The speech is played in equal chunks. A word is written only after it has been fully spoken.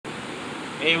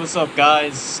Hey, what's up,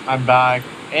 guys? I'm back,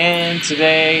 and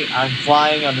today I'm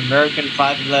flying on American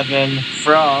 511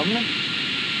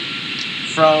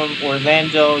 from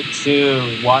Orlando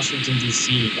to Washington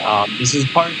D.C. This is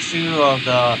part two of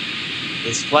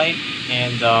this flight,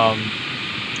 and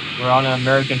we're on an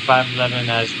American 511.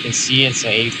 As you can see, it's an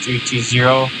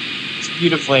A320. It's a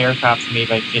beautiful aircraft made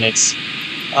by Fenix.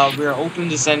 We're open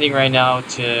descending right now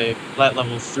to flight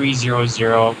level 300,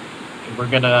 and we're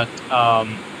gonna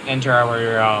enter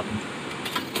our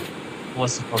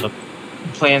what's it called, the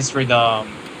plans for the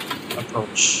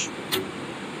approach.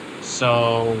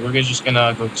 So we're just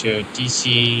gonna go to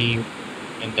DC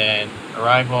and then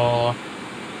arrival.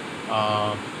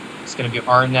 It's gonna be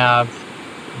RNAV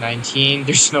 19.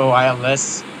 There's no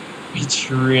ILS,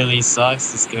 which really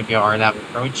sucks. It's gonna be an RNAV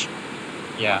approach.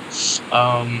 Yeah.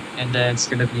 And then it's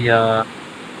gonna be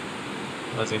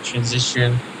what's it,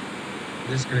 transition. I'm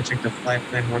just gonna check the flight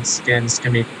plan once again. It's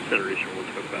gonna be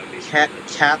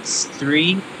CATS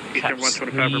 3. CATS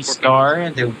 3 star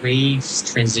and the waves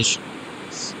transition.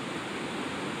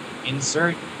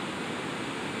 Insert.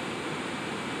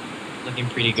 Looking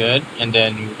pretty good. And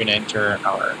then we're gonna enter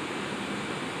our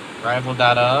arrival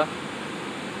data.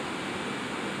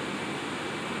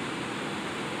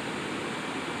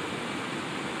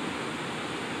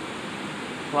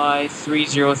 Fly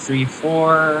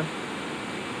 3034.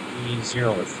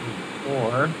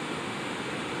 3034.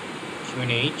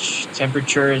 QNH.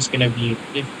 Temperature is gonna be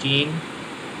 15.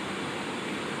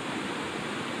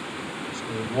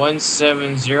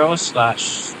 170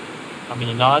 slash how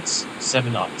many knots?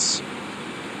 7 knots.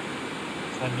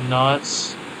 7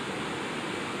 knots.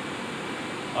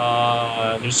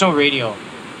 There's no radio.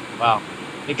 Wow,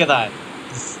 look at that.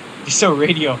 There's no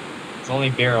radio. It's only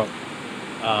barrel.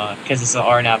 Because it's an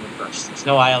RNAV first. There's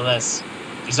no ILS.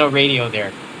 There's no radio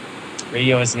there.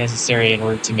 Radio is necessary in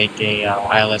order to make a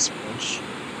ILS approach.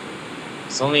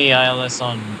 It's only ILS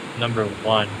on number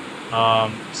 1.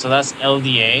 So that's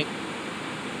LDA.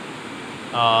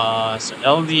 So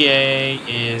LDA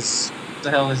is, what the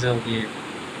hell is LDA?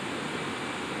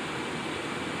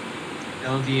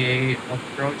 LDA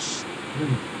approach.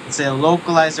 It's a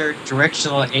localizer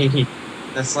directional aid.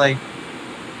 That's like,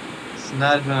 it's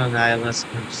not even an ILS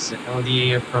approach. It's an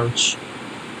LDA approach.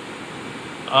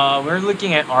 We're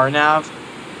looking at RNAV,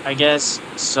 I guess.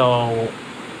 So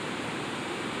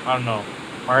I don't know.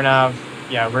 RNAV.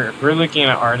 Yeah, we're looking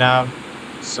at RNAV.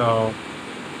 So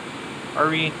are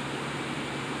we?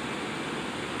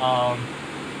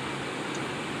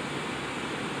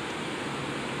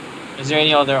 Is there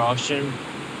any other option?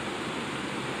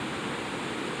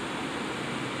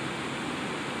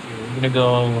 Okay, we're gonna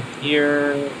go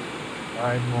here.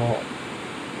 Arrival.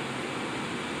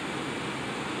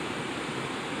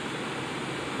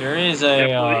 There is a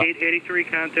 883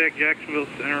 contact Jacksonville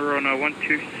Center on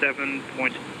 127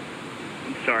 point.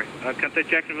 I'm sorry. Contact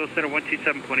Jacksonville Center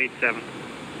 127.87.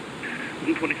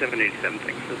 127.87.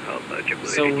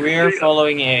 Thanks. So we're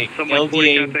following a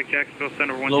LDA contact Jacksonville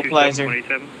Center localizer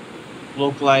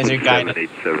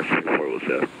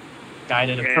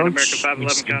guided approach. American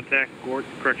 511 contact.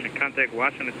 Contact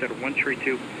Washington Center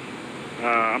 132.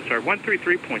 I'm sorry,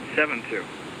 133.72.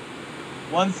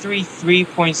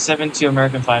 133.72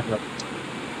 American 511.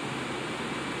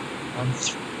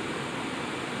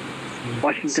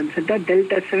 Washington Center,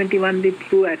 Delta 71 be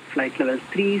through at flight level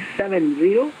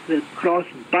 370 will cross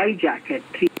by jacket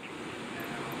 3.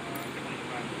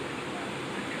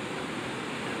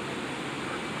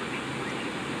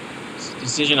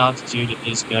 Decision altitude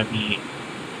is going to be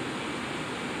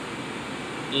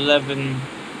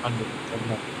 1100.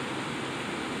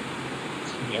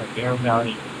 It's going to be our bear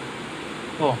value.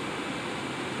 Cool.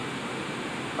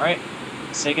 Alright.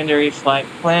 Secondary flight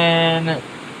plan.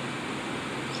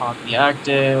 Copy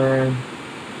active.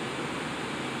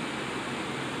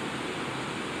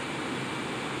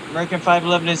 American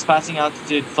 511 is passing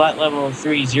altitude flight level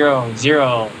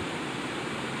 300.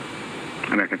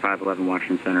 American 511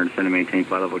 Washington Center, descend and maintain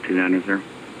flight level 290.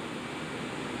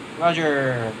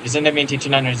 Roger. Descend and maintain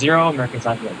 290, American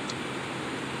 511.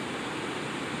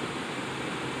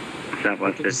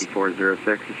 Southwest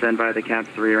 5406, descend by the CATS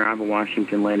 3 arrival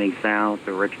Washington landing south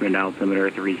to Richmond altimeter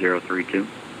 3032.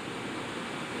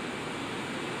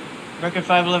 American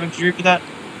 511, can you repeat that?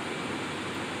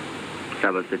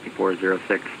 Southwest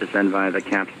 5406, descend via the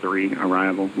CATS 3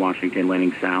 arrival Washington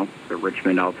landing south to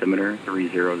Richmond altimeter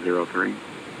 3003.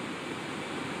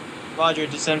 Roger,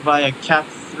 descend via CAT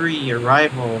 3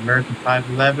 arrival American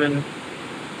 511.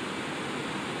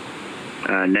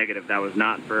 Negative, that was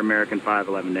not for American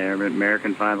 511 there.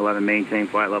 American 511 maintain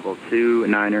flight level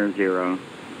 290.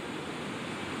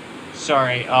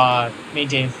 Sorry,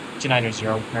 maintain 290,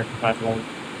 American 511.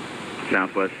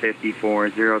 Southwest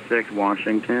 5406,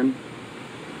 Washington.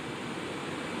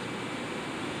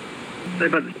 Sorry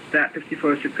about that,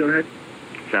 5406, go ahead.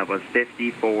 Southwest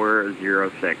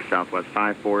 5406, Southwest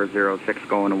 5406,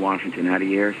 going to Washington. How do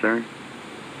you hear, sir?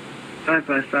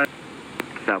 555.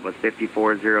 Southwest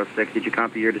 5406, did you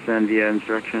copy your descend via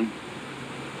instruction?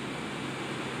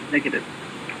 Negative.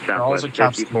 Southwest also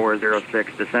caps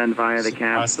 5406, descend via the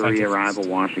cap 3, arrival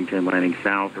Washington, landing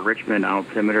south, Richmond,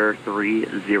 altimeter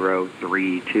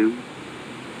 3032.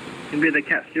 And via the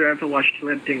cap 0 arrival Washington,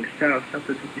 landing south,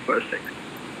 Southwest 5406.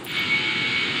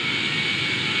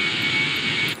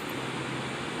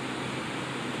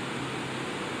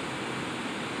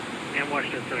 And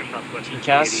Washington Center, Southwest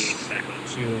TCAS 58,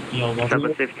 to BLW.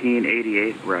 Southwest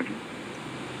 1588, roger.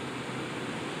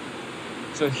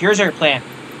 So here's our plan.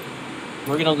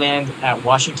 We're gonna land at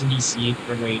Washington DC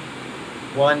for rate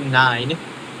 19,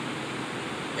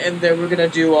 and then we're gonna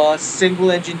do a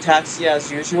single engine taxi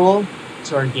as usual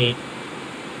to our gate.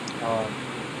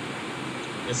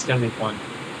 It's gonna be fun.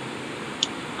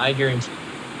 I guarantee.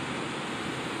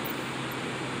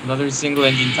 Another single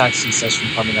engine taxi session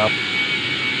coming up.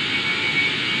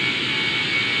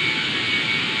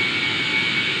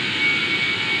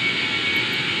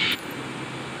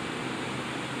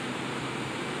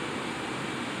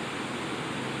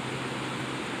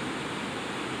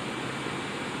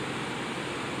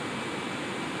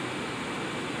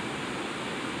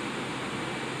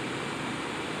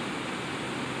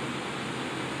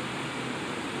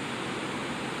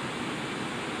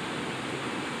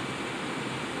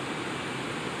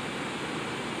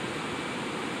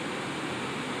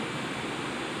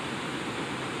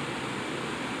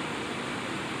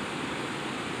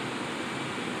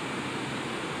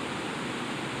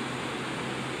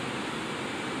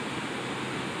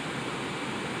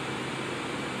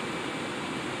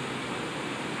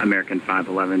 American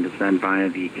 511, descend via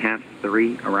the cap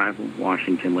 3, arrival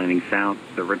Washington, landing south,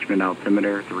 the Richmond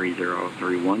altimeter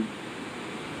 3031.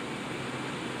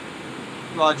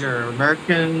 Roger,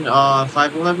 American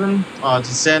 511,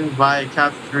 descend via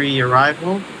Cap 3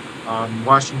 arrival,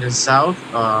 Washington South,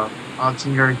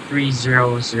 altimeter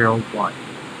 3001.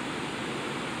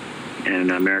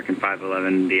 And American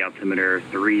 511, the altimeter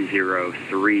 3031,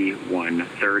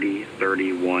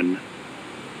 3031.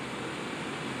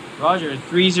 Roger,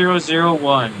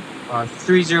 3001,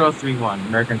 3031,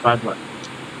 American 511.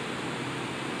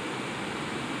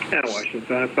 And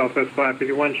Washington, Southwest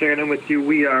 551, checking in with you.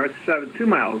 We are 2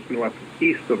 miles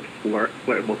northeast of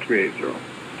Flightable 380.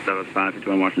 Southwest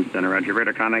 551, Washington Center, roger.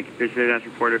 Radar contact, appreciate as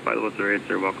reported, by the Level 38,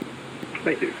 sir, welcome.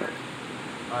 Thank you, sir.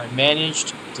 Alright,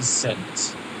 managed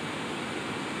descent.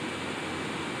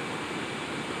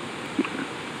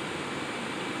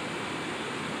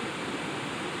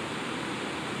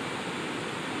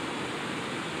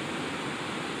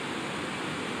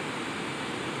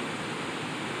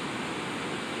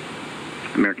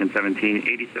 American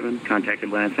 1787, contact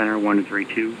Atlanta Center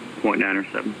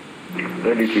 132.907.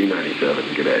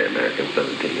 9297, good day, American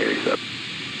 1787.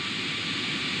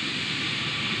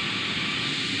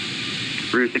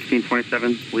 Route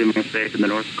 1627, leaving safe in the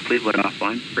north, Cleveland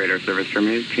offline, radar service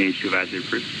terminated, change to advisory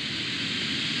approved.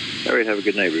 All right, have a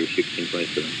good night, Route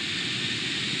 1627.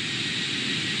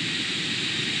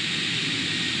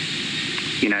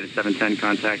 United 710,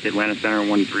 contact Atlanta Center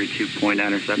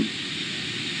 132.907.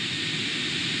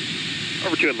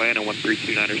 Over to Atlanta,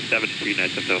 13297 to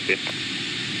United Philadelphia.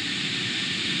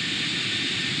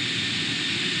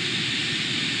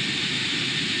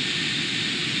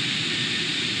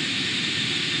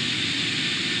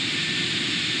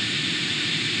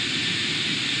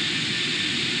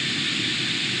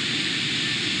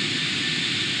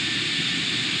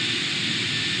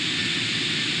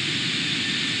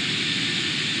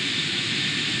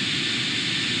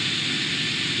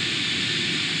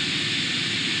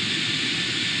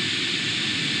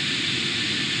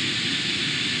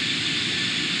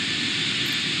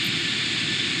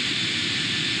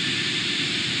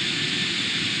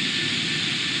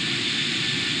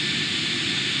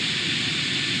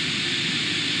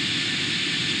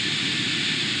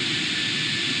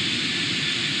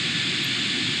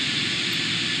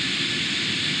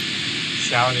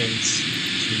 Shoutings.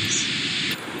 Jeez.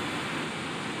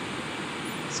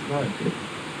 It's good.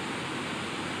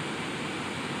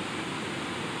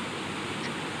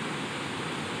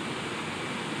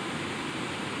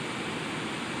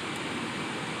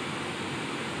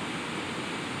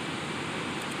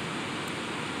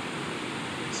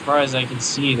 As far as I can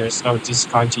see, there's no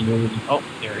discontinuity. Oh,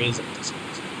 there is a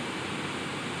discontinuity.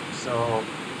 So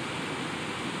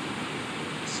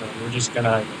So we're just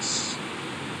gonna,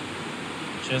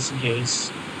 just in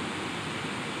case.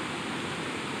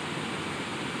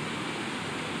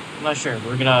 I'm not sure.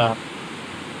 We'll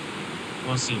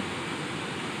see.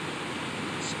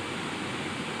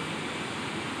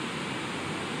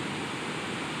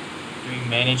 We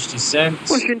managed to send.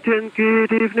 Washington,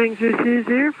 good evening. This is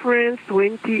Air France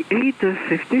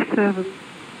 2857.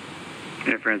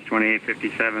 Air France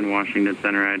 2857, Washington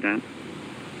Center, ident.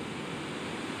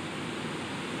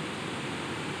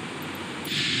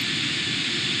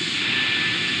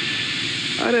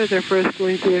 Air France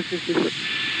 2857.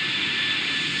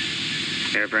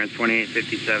 Air France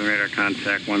 2857, radar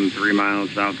contact 13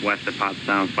 miles southwest of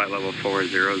Pottstown, flight level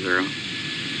 400.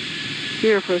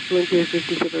 Air France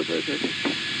 2857, Roger.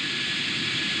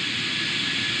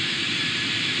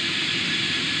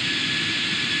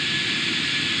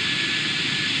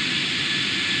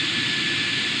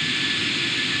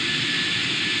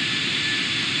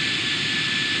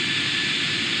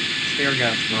 Spare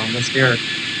gas, Mom. Let's hear it.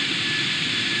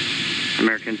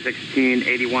 American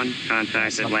 1681,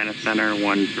 contact Atlanta Center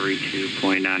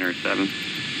 132.907.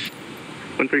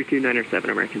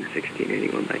 132.907, American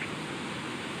 1681, thanks.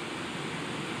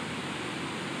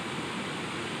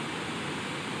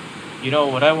 You know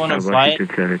what I want to fly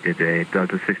today,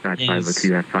 Delta 695 is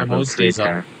where most days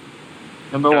are.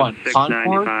 Number one,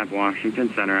 Concord. 695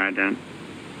 Washington Center, ident.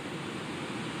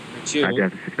 Number two,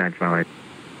 Delta 695.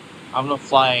 I'm going to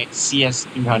fly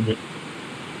CS300.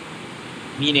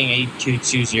 Meaning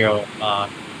 8220,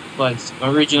 but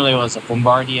originally it was a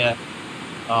Bombardier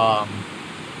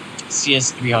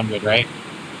CS300, right?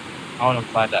 I want to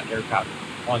fly that aircraft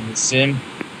on the sim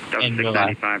in real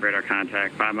life. 695 radar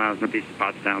contact, 5 miles northeast of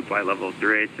Pottstown, flight level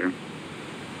 380.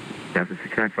 Delta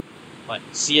 695. But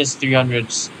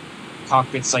CS300's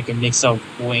cockpit's like a mix of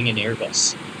Boeing and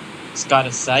Airbus. It's got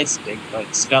a side stick, but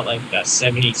it's got like a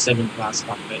 787 class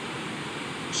cockpit,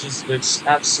 which just looks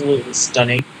absolutely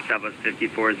stunning. Southwest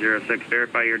 5406,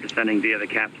 verify you're descending via the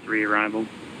CAPS 3 arrival.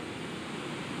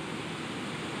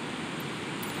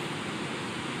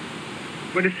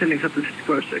 We're descending Southwest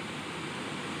 5406.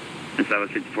 And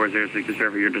Southwest 5406, just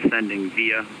verify you're descending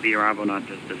via the arrival, not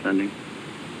just descending.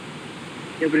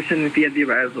 Yeah, we're descending via the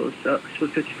arrival, so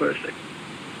Southwest 5406.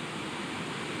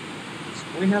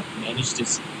 We have managed to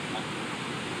see that.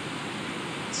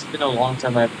 It's been a long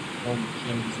time I've known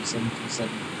PMs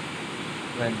 727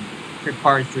 when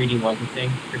Picard 3D was a thing.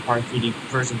 Picard 3D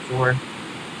version 4.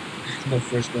 The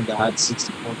first one that had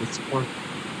 64-bit support.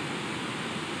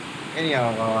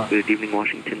 Anyhow, good evening,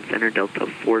 Washington Center, Delta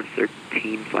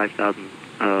 413,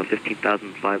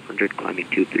 15,500, climbing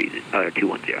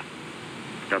 210.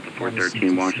 Delta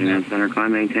 413, Washington Center,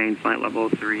 climb, maintain, flight level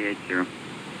 380.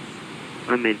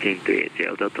 I maintain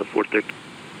 380, Delta 413.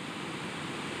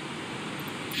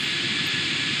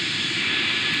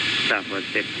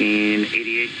 Southwest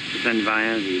 1588, descend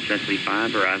via the Chesley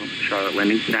 5, arrival to Charlotte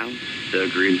landing south to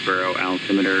Greensboro,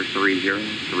 altimeter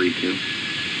 3032.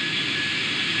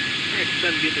 Alright,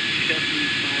 descend via the Chesley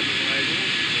 5 arrival,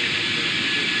 and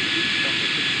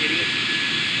Southwest 1588.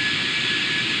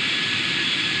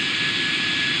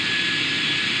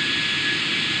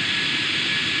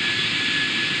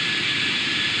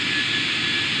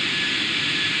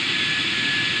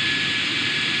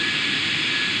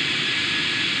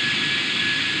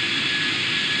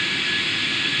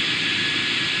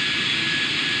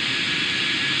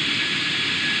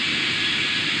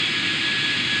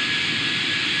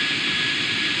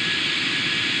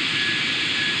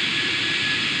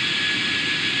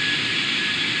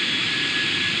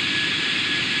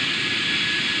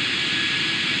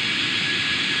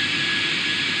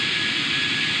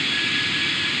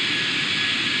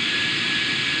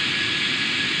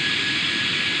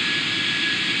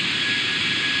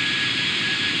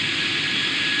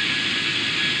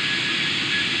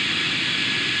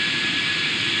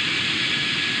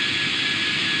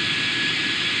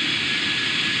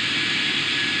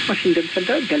 Washington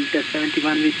Center, Delta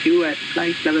 71 with you at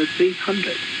flight level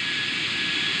 300.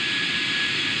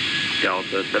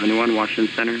 Delta 71,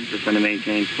 Washington Center, descend and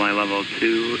maintain flight level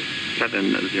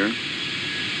 270.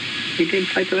 Maintain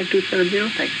flight level 270,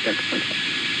 thanks, Delta 71.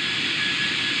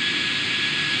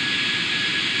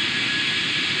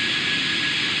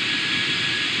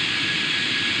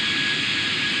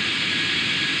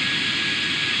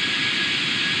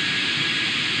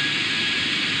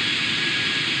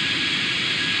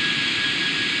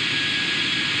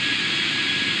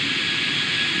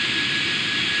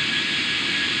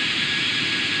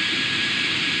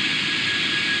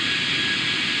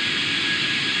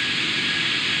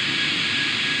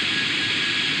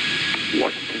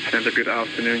 Washington Center, good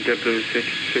afternoon, JetBlue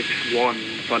 661,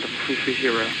 Delta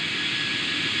 330.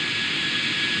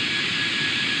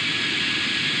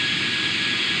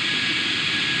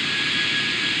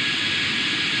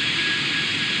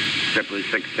 Triple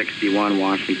 661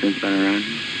 Washington Center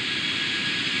Avenue.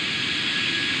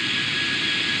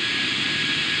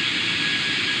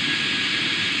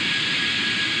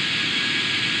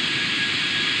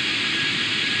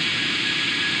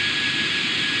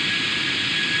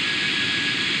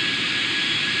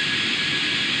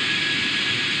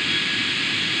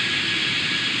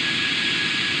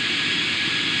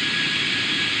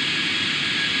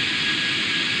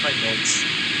 My notes.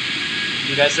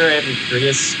 You guys are ever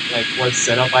curious, like, what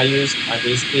setup I use? I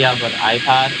basically have an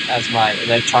iPad as my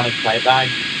electronic flight bag.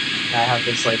 And I have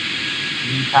this, like,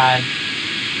 pad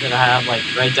that I have, like,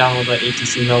 write down all the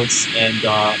ATC notes and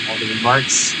all the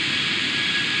remarks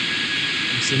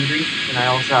and scenery. And I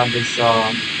also have this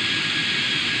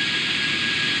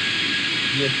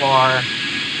VFR.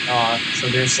 So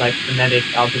there's, like, phonetic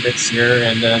alphabets here,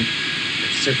 and then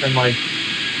there's different, like,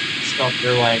 stuff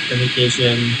for, like,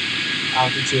 communication,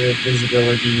 altitude,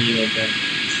 visibility, and then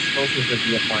most of the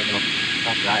VFR, no,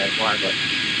 not the IFR, but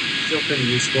still pretty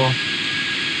useful.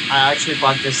 I actually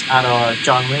bought this at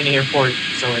John Wayne Airport,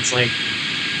 so it's like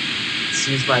it's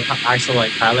used by actual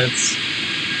like pilots.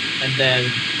 And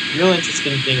then real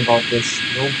interesting thing about this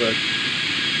notebook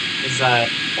is that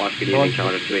Watch, good evening,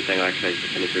 Charter 2 Tango X-ray,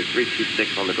 descending through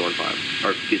 326 on the door 5,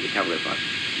 or excuse me, Cavalier 5.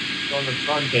 So on the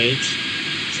front page,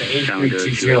 it's an Tango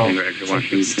 2 Tango X-ray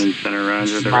Washington Center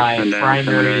Roger, the my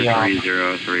primary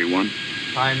altimeter 3031.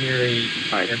 primary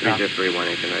Alright, aircraft 3031,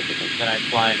 anything right there. that I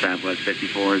fly. Southwest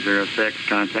 5406,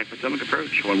 contact Potomac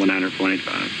approach,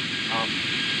 119.85.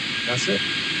 That's it.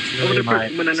 It's really my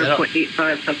setup.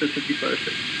 100.85, Southwest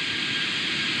 5406.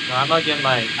 No, I'm not getting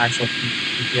my actual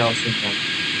PPL signal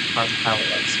pilot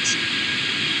license,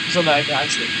 so that I can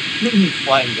actually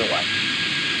fly in real life,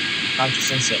 not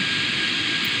just insane.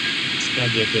 It's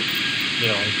gonna be a good, you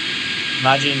know.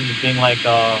 Imagine being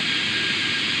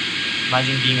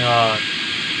a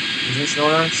business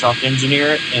owner, software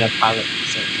engineer, and a pilot at the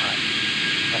same time.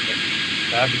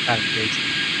 That'd be kind of crazy.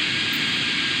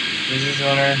 Business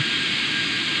owner.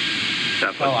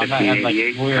 Southwest I might have, like,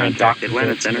 1588, lawyer and contact doctor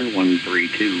Atlanta too. Center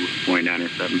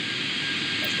 132.97.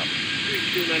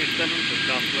 3297 for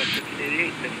Southwest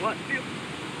 1588. That's what?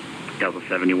 Delta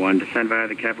 71, descend via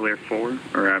the Cavalier 4,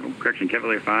 arrival. Correction,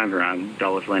 Cavalier 5, arrival.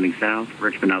 Dulles landing south,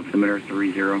 Richmond altimeter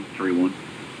 3031.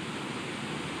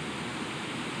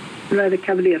 The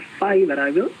Cavalier 5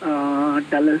 arrival,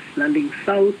 Dallas landing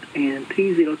south, and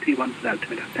 3031 for the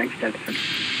altimeter. Thanks, Delta.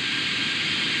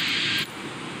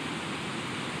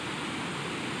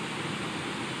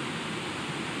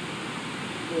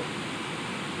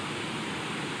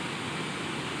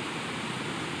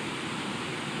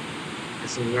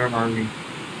 So where are we?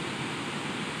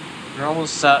 We're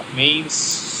almost at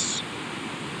Maves.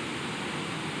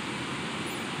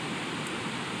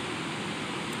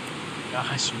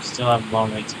 Gosh, we still have a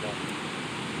long way to go.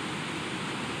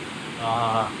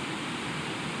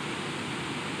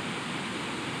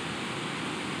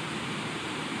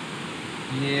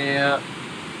 Yeah.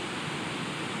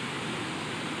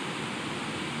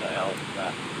 What the hell is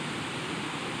that?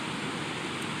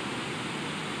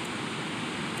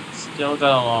 Still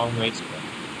got a long way to go.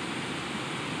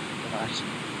 Gosh.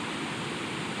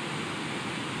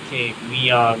 Okay,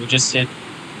 we just hit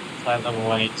flight level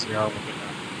 180. Look at that.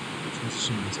 Which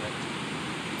means that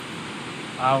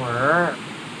our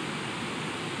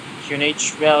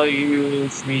QNH value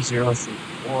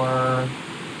 3034.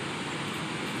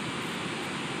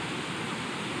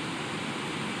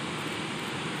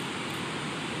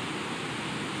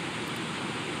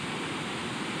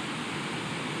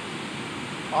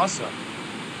 Awesome.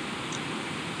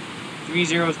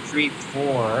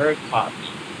 3034 copy.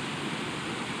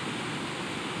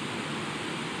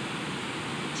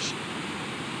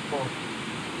 Cool.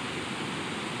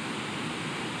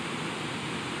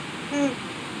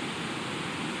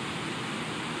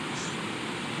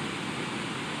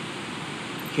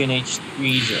 QNH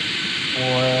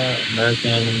 304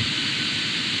 American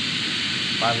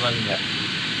 511 there.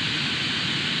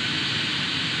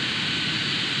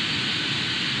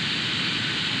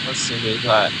 Let's see what we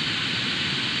got.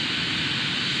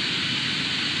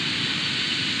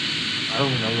 I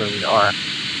don't know where we are.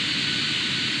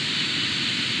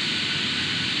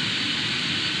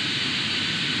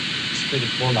 It's pretty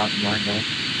cool out there right now.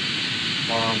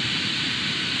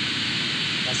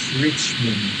 That's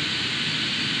Richmond.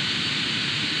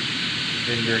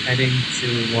 Then you're heading to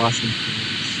Washington.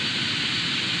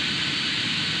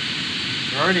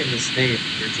 We're already in the state.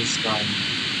 We're just yeah,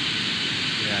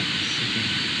 shipping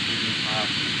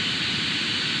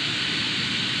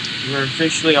We're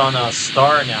officially on a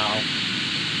star now,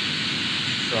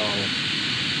 so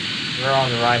we're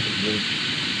on the right route.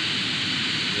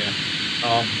 Yeah.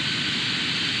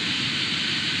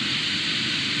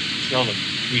 See all the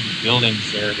pretty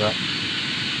buildings there, bro.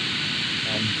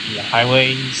 And the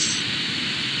highways.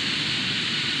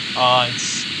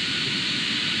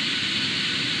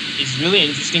 It's really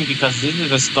interesting because this is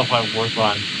the stuff I work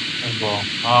on as well.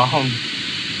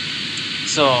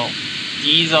 So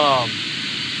these I'm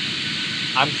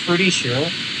pretty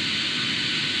sure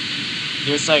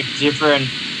there's like different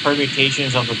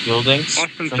permutations of the buildings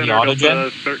Austin for Center, the autogen.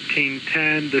 Delta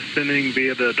 1310, descending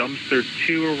via the dumpster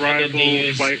 2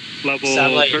 arrival, flight level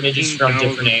satellite images from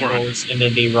different 13,400. angles, and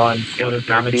then they run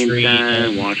photogrammetry. 1310,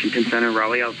 And Washington Center,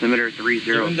 Raleigh altimeter given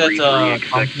 3033, that the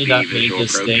expect company speed, that made visual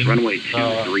this approach, thing, runway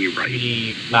 23 right.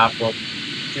 3D map of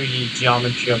 3D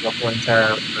geometry of the whole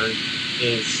entire Earth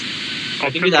is, I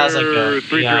think it has like a Altimeter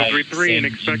 3033 and AI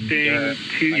expecting thing in their,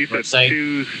 you said website.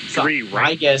 23 So my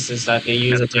right. guess is that they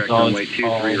use a That's correct, runway technology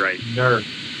called 23 right. NERV,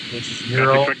 which is That's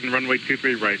neural expecting runway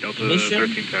 23 right, Delta emission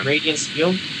 1310. radiance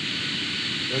field.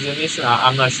 Was it emission?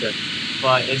 I'm not sure,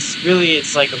 but it's really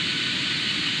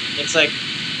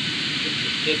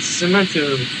it's similar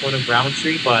to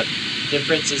photogrammetry, but the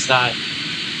difference is that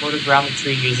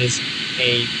photogrammetry uses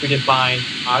a predefined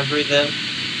algorithm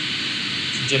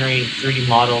to generate a 3D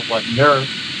model, but NERV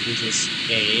uses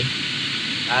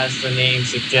as the name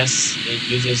suggests, it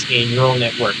uses a neural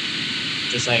network,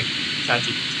 just like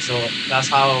ChatGPT. So that's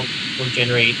how we'll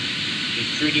generate a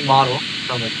 3D model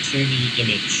from a 2D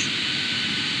image.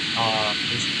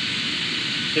 There's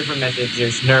different methods.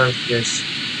 There's NERV, there's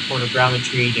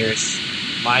photogrammetry, there's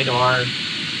LiDAR.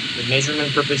 For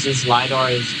measurement purposes,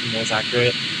 LiDAR is the most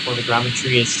accurate.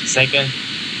 Photogrammetry is the second.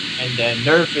 And then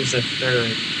NERV is the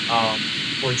third,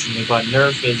 fortunately. But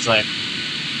NERV is like,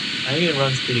 I think it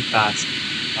runs pretty fast.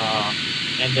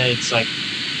 And then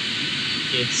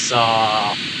it's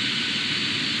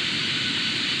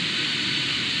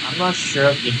I'm not sure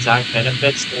of the exact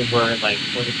benefits over like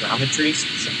photogrammetry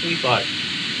specifically, but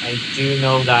I do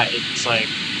know that it's like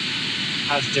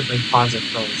has different pros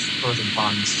and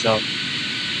cons. So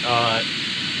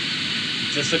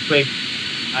just a quick,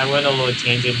 I went a little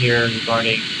tangent here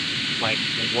regarding like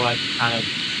what kind of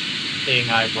thing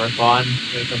I work on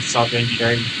when it comes to software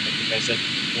engineering. I think I said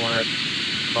before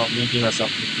about me being a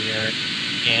software engineer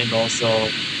and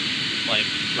also like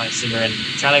licensing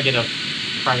and trying to get a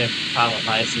private pilot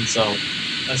license, so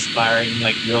aspiring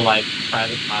like real life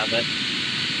private pilot.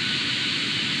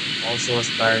 Also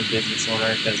aspiring business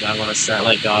owner because I want to start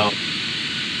like an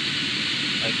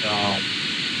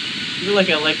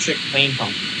electric plane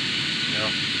company. You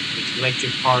know, there's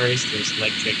electric cars, there's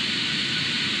electric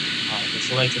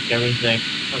everything.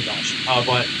 Oh gosh,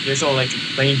 but there's no electric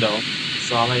plane though.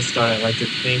 So I'm gonna start an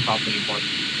electric plane company, but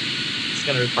it's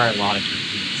gonna require a lot of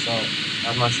capital. So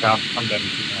I'm not sure I'm gonna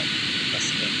do that.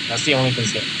 That's the only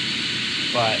concern.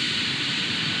 But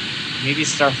maybe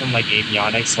start from like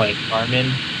avionics, like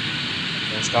Garmin, like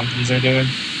those companies are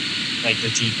doing, like the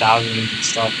G1000 and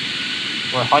stuff,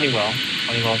 or Honeywell.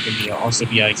 Honeywell could also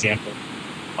be an example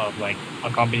of like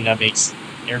a company that makes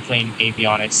airplane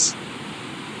avionics.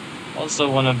 Also,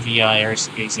 one of the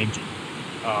aerospace engine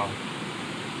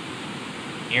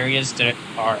areas that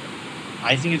are,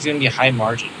 I think it's going to be a high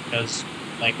margin because,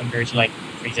 like, compared to like,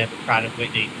 for example, Pratt &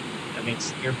 Whitney that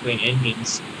makes airplane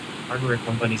engines, hardware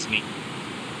companies make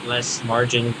less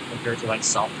margin compared to like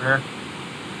software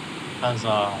because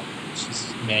it's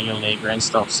just manual labor and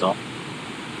stuff. So,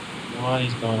 what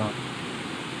is going on?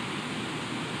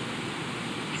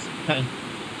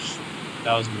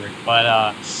 That was weird,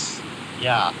 but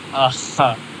yeah,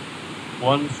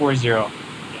 140, yeah,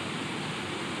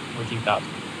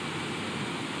 14,000.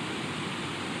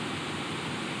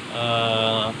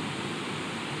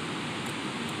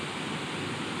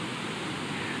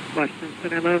 Washington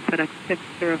Center, hello, FedEx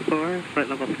 604, flight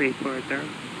level 340.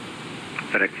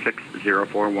 FedEx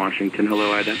 604, Washington,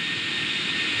 hello, Ida.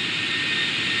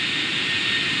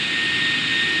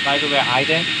 By the way,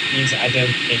 IDENT means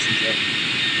identification chip.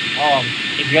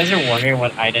 If you guys are wondering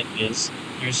what IDENT is,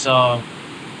 there's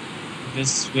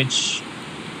this switch.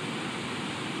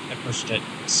 I pushed it.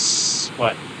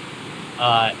 What?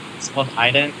 It's called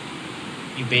IDENT.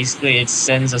 It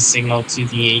sends a signal to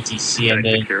the ATC and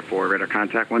then 604, radar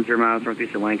contact 10 miles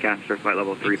northeast of Lancaster, flight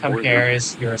level 340.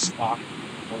 compares your spot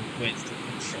with the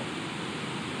control,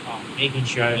 making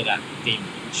sure that they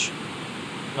reach.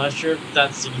 I'm not sure if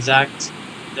that's the exact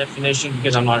definition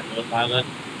because I'm not a real pilot.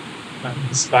 I'm an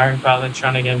aspiring pilot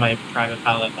trying to get my private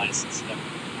pilot license.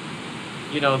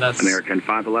 You know that's... American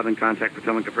 511, contact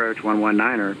Potomac approach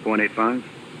 119er.85.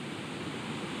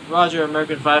 Roger,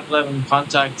 American 511,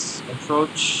 contact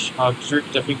approach.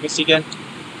 Repeat the frequency again.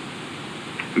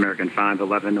 American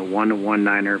 511,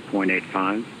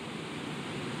 119er.85.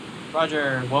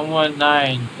 Roger,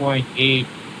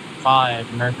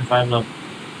 119.85, American 511.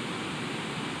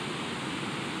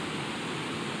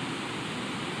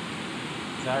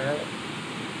 Is that right?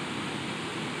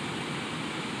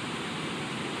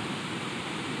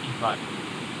 85.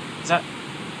 Is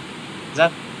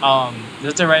that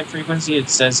the right frequency? It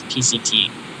says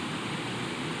PCT.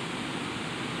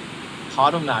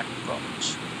 Potomac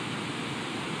approach.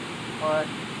 What?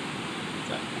 Is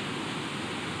that?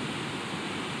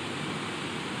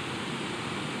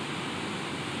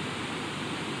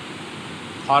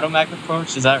 Potomac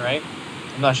approach, is that right?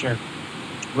 I'm not sure.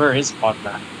 Where is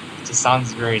Potomac? It just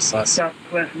sounds very sus.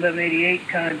 Southwest 1188,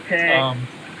 contact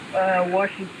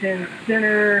Washington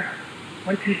Center,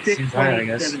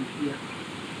 126.87.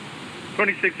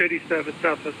 2687,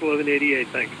 Southwest 1188,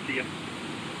 thanks. See ya.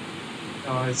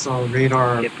 It's a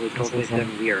radar. JetBlue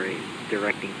 1227, we are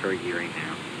directing for you right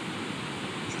now.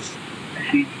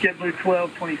 Actually, JetBlue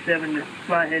 1227,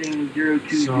 fly heading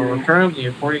 020. So currently,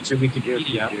 according to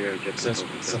Wikipedia, it says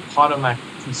it's a Potomac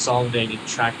Consolidated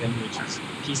Tracking, which is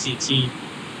PCT.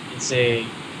 It's a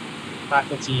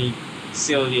faculty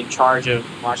facility in charge of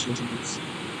Washington, D.C.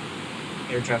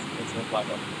 air traffic control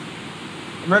level.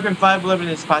 American 511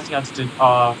 is passing altitude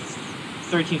of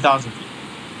 13,000 feet.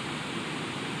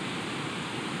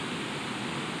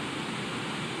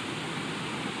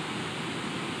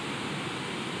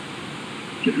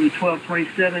 JetBlue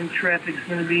 1227, traffic's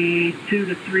going to be 2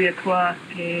 to 3 o'clock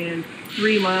and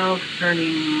 3 miles,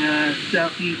 turning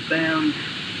southeast bound,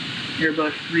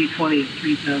 Airbus 320 at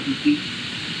 3,000 feet.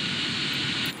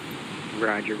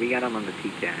 Roger, we got him on the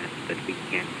TCAS, but we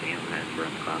can't see him as we're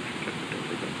on the clock.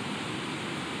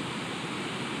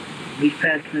 He's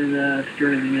passing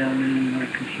stern now in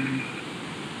concern.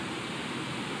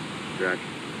 Roger.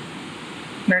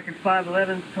 American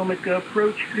 511, Potomac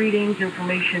approach, greetings,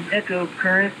 information, echo,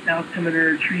 current,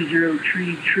 altimeter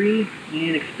 3033,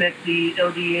 and expect the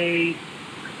LDA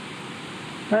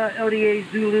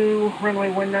Zulu,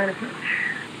 runway 19 approach.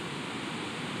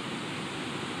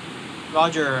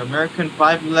 Roger, American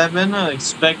 511,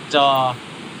 expect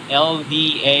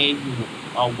LVA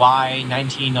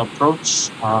Y19 approach,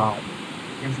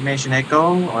 information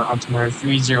echo, or altimeter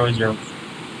 300.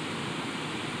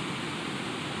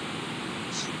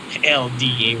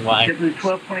 LDAY. JetBlue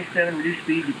 1227, reduce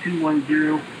speed to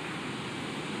 210.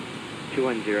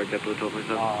 210, JetBlue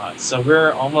 1227. So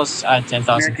we're almost at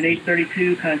 10,000 American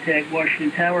 832, contact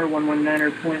Washington Tower,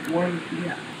 119.1.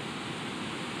 Yeah.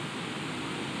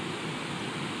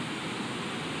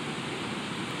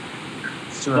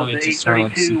 It's too early Delta to start.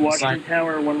 832, Washington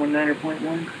Tower, 119.1.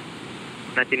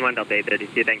 191 Delta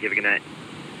 832, thank you, have a good night.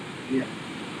 Yeah.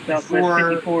 Southwest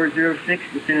 5406,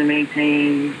 descend and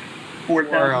maintain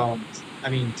 4,000.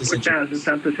 4,000,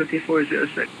 Southwest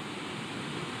 5406.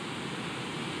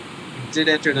 Did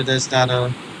enter the desk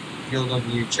data field of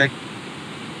view check.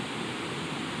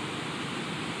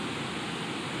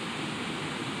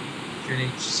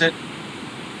 QNH set.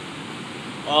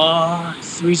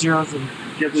 300.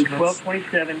 JetBlue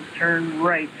 1227, turn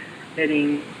right,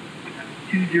 heading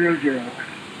 200.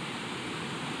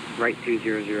 Right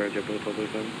 200, JetBlue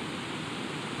 1227.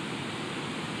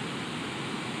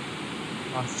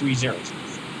 30.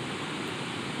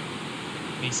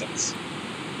 Makes sense.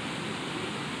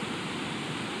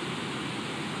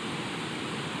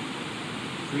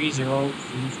 Three zero.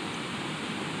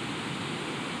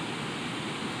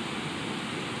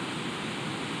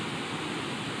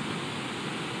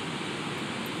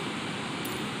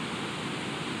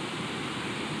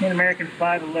 And American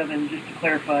 511, just to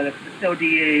clarify, that's the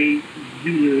LDA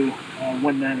Zulu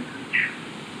 19 approach.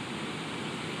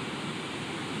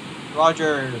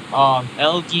 Roger,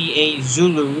 LDA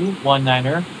Zulu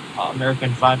 19er,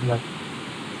 American 511.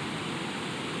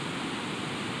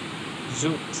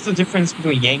 What's the difference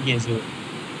between Yankee and Zulu?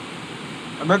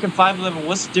 American 511,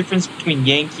 what's the difference between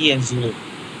Yankee and Zulu?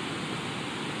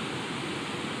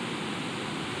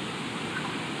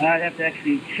 I'd have to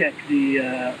actually check the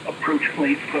approach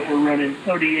plates, but we're running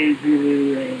ODA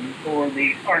Zulu or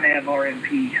the RNAV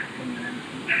RMP.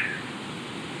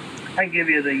 I can give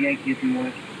you the Yankee if you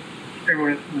want.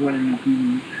 Everyone's running the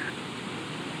Zulus.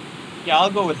 Yeah,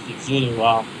 I'll go with the Zulu,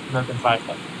 American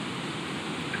 511.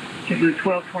 JetBlue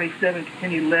 1227,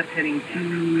 continue left heading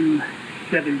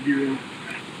 270.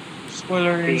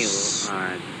 Spoilers.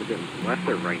 Left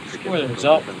or right for Spoilers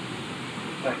up.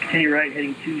 Continue right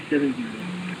heading 270.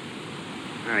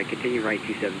 Alright, continue right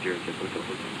 270, JetBlue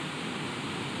 1247.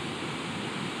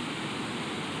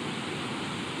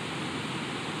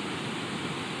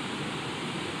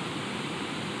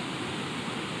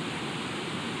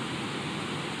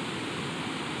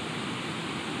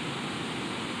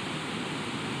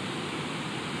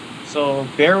 So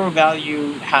barrel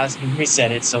value has been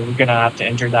resetted, so we're gonna have to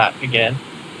enter that again.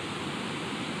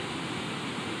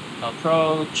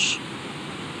 Approach.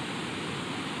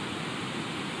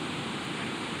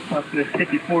 Southwest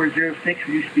 5406,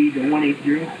 reduce speed to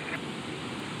 180.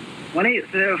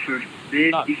 180 for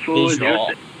Not 5406.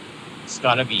 visual. It's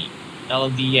gotta be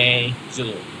LDA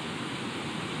Zulu.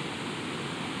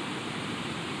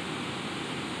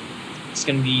 It's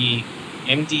gonna be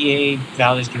MDA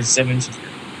value is gonna be 7.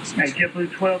 Alright,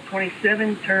 JetBlue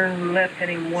 1227, turn left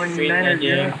heading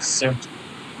 190.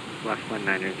 Left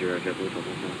 190, JetBlue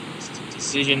 1247.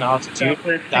 Decision altitude.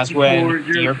 Southwest That's when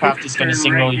 5406, the aircraft is gonna turn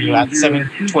signal right you at heading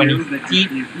 720 020,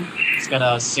 feet. It's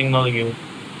gonna signal you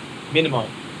minimum,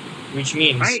 which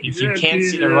means Right, if you can't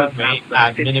see the 020, runway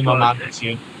at minimum 5406.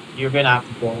 altitude, you're gonna have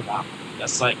to go down.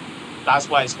 That's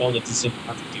why it's called a decision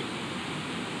altitude.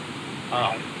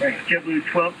 Right, JetBlue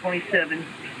 1227,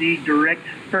 proceed direct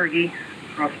Fergie,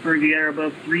 cross Fergie air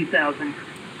above 3000,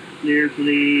 clear for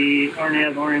the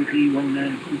RNAV RMP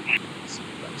 19.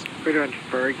 Clear on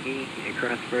Fergie,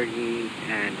 across Fergie,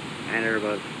 and enter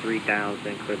above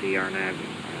 3000, clear the RNAV,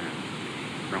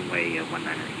 runway 19,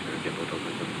 JetBlue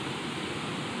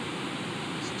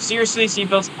 1247. Seriously,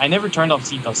 seatbelts? I never turned off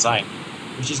seatbelt sign,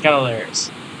 which is kind of hilarious.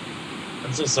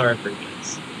 I'm so sorry for you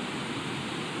guys.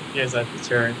 You guys have to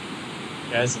turn.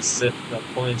 You guys will sit,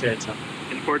 pull into a tunnel.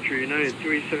 Departure United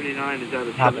 379 is out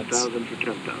of Happens. 7,000 for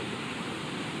 10,000.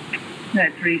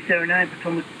 United 379,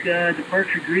 Potomac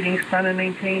departure, greetings, climb and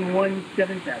maintain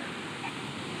 17,000.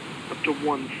 Up to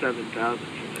 17,000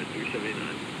 from that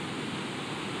 379.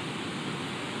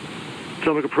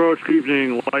 Potomac approach, good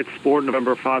evening, Light Sport,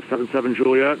 November 577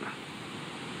 Juliet.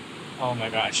 Oh my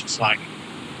gosh, it's lagging.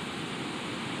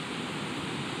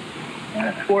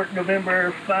 Sport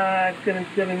November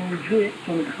 577 Juliet,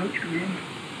 Potomac approach, greetings.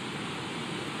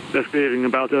 That's good evening,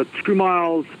 about 2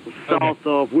 miles south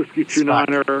of Whiskey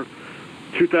 29er,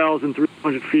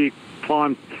 2,300 feet,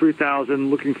 climb 3,000,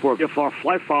 looking for VFR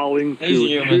flight following to Ladies and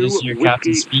gentlemen, this is your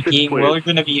captain speaking. We're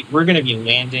gonna be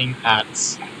landing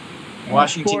at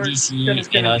Washington DC in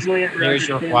a very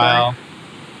short while.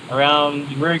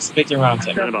 We're expecting around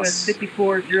 10 minutes. Southwest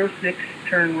 5406,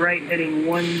 turn right heading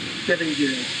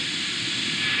 170.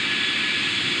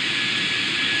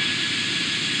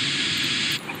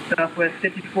 Southwest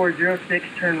 5406,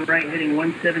 turn right heading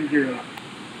 170.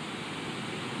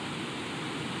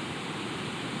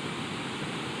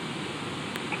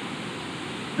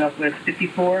 Southwest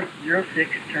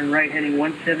 5406, turn right heading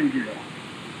 170.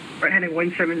 Right heading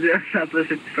 170, Southwest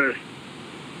 51st.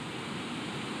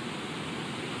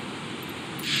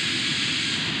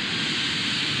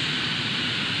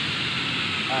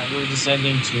 We're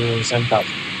descending to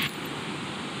 7,000.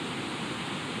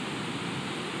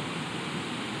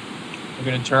 We're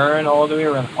gonna turn all the way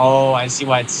around. Oh, I see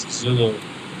why it's Zulu.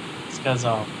 It's because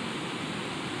we're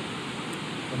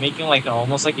making like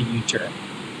almost like a U-turn.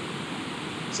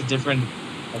 It's a different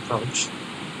approach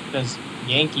because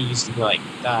Yankee used to be like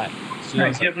that.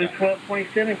 Right, JetBlue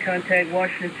 1227, contact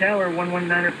Washington Tower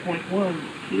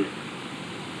 119.1.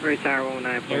 Right, Tower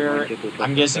 119.1.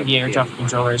 I'm guessing the air traffic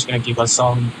controller is going to give us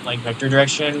some like vector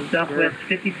direction. Southwest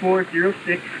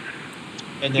 5406.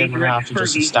 And then we're going to have to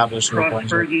just establish no point.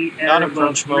 Fergie, Not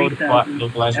approach mode, but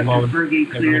localizer mode. Fergie,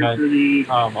 Then we're going to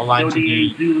align to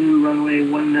the Zulu runway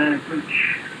 19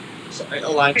 approach.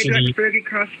 Align to the Fergie,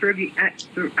 cross Fergie at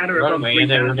or runway, and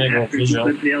then we're going to go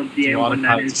visual to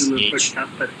autopilot CH.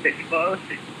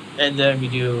 And then we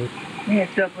do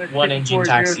one engine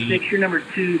taxi. You're number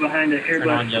 2 behind the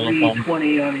Airbus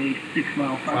 320 on a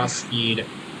 6-mile flight.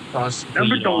 Cross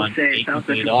speed on AP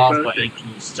lead off, but AP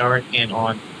start and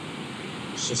on.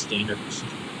 It's just standard.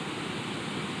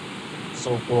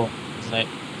 So cool, isn't it?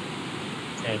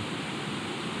 Okay.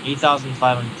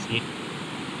 8,500 feet.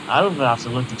 I don't even have to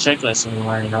look the checklist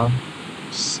anymore, you know?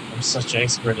 I'm such an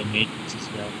expert in maintenance, you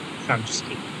know? I'm just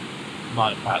kidding. I'm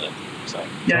not a pilot, so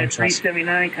yeah,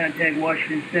 379, contact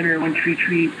Washington Center,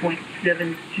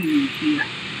 133.72.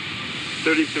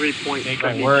 33.72. Take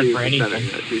my word for anything.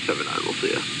 379, we'll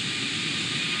see ya.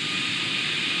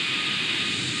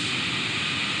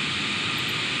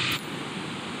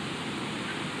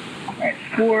 Alright,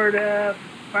 Ford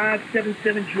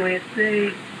 577 Juliet,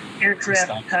 say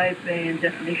aircraft type and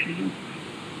destination.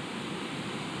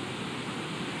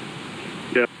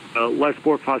 Yeah, Light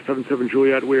Sport 577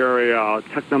 Juliet, we are a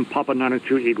Tecnam Papa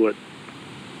 92 Eaglet.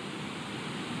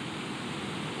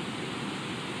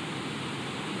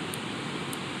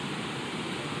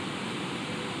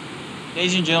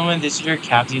 Ladies and gentlemen, this is your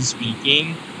captain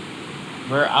speaking.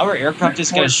 Where our aircraft is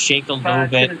going to shake a little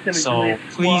bit, so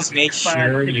please make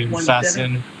sure you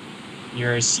fasten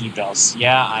your seatbelts.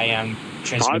 Yeah, I am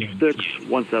transmitting.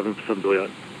 5617 Juliet.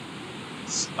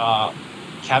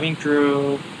 Cabin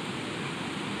crew.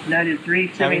 That is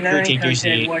 379. Take your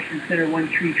seat. Washington Center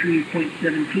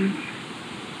 133.72.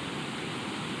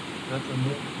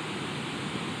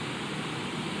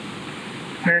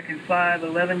 American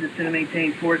 511, descend and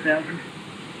maintain 4,000.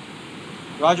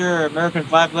 Roger, American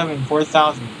 511,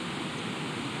 4,000.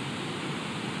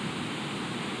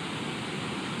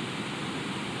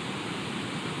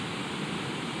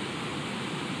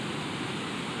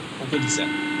 Okay,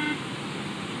 descend.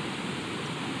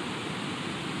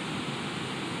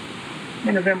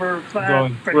 November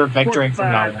 5, we're vectoring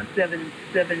from now on.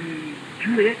 577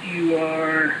 Juliet, you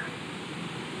are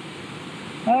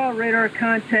radar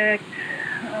contact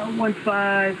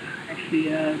 15, actually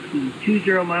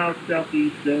 20 miles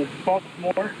southeast of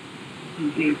Baltimore.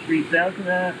 Maintain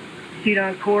 3,000, seat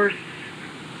on course.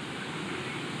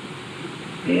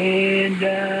 And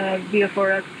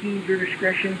VFR altitude, your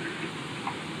discretion.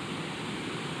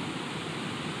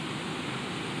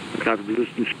 Captain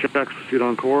resistance checks, seat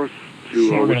on course.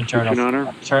 We're going to turn on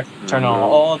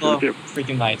all the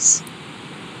freaking lights.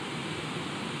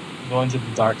 Go into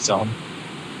the dark zone.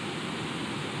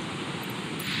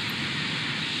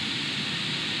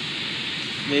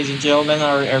 Ladies and gentlemen,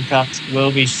 our aircraft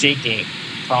will be shaking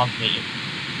promptly.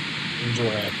 Enjoy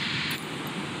it.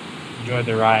 Enjoy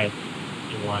the ride,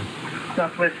 everyone.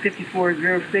 Southwest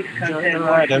 5406, contact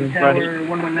Washington Tower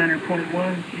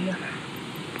 119.1.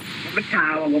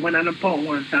 Tower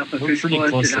 119.1, Southwest. We're pretty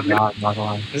close to God, not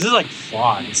gonna lie. This is like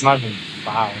fog. It's not even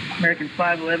loud. American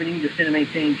 511, you can descend and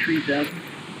maintain 3,000.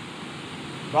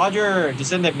 Roger,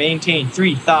 descend and maintain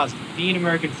 3,000 feet.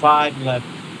 American 511.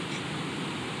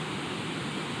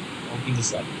 Open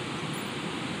this up.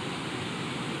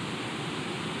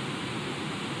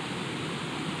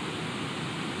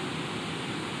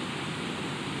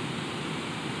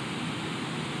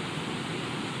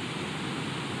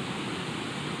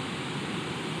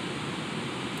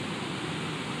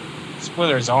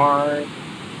 Spoilers are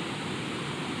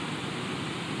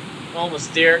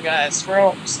almost there, guys. We're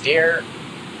almost there.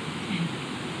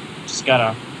 Just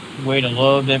gotta wait a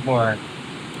little bit more.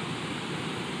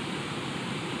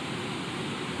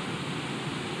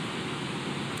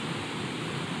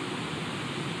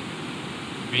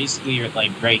 Basically, you're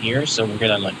like right here, so we're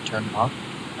gonna like turn it off.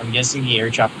 I'm guessing the air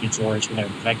traffic controller is gonna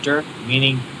vector,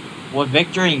 meaning what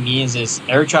vectoring means is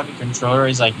air traffic controller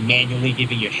is like manually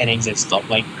giving you headings and stuff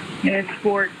like.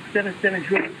 Transport 77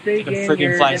 Like a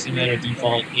freaking flight simulator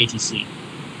default ATC.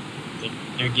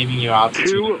 They're giving you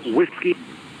altitude. 2 Whiskey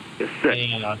 6.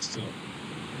 Getting an altitude.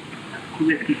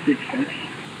 Whiskey 6.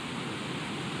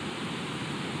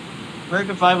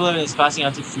 American 511 is passing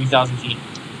out to 3,000 feet.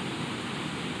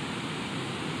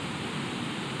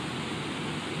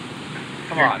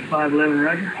 Come on. 511,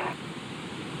 Roger.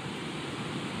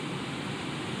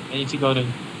 I need to go to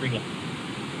freaking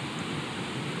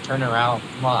turn around.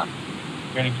 Come on.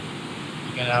 You're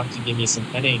gonna have to give me some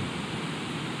heading.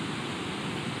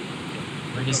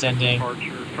 We're descending.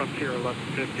 Departure Frontier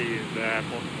 1150 is at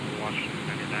Baltimore,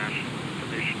 Washington International.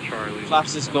 Information Charlie.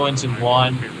 Flaps is going to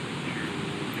 1.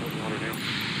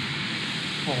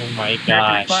 Oh my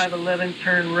gosh. 511,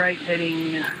 turn right,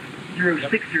 heading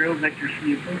 060, vector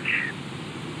C approach.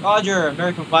 Roger,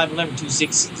 American 511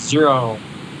 260.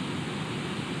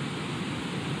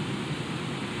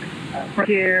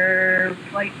 Frontier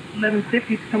Flight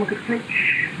 1150, Potomac approach.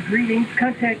 Greetings,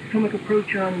 contact Potomac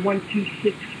approach on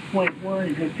 126.1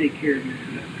 and he'll take care of this.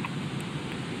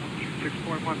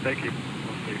 6.1, thank you.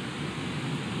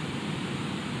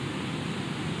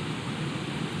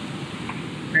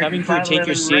 Cabin crew, take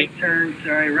your seat.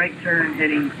 Right turn,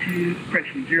 heading to,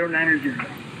 correction, 090.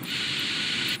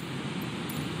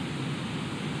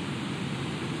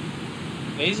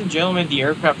 Ladies and gentlemen, the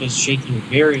aircraft is shaking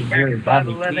very, very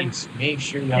badly. Please make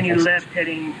sure you have your left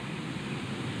heading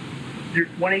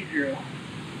 180.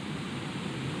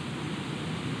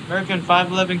 American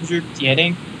 511, could you repeat the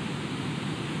heading?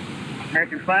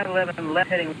 American 511, left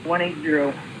heading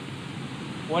 180.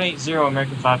 180,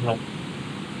 American 511.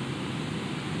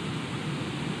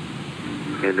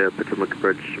 And Potomac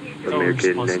approach,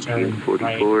 American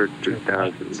 1944,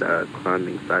 3000,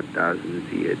 climbing 5000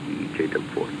 via the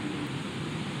JW4.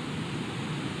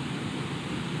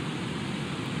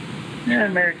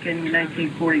 American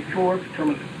 1944,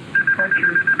 Potomac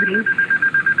departure, greetings.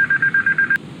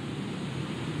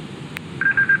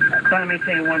 Climb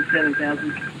maintain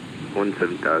 17,000.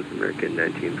 17,000, American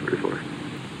 1944.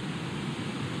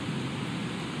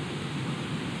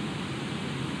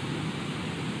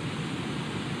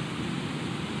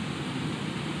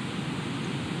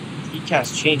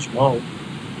 TCAS change mode.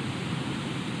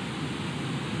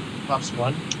 Flaps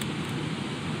 1.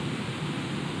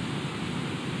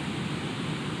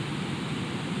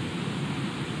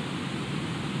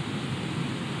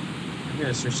 I'm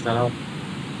gonna search that out.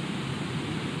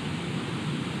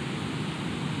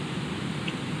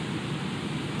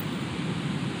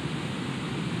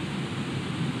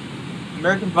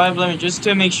 American 511, just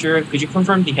to make sure, could you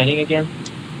confirm the heading again?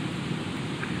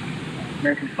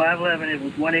 American 511, it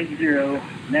was 180.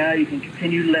 Now you can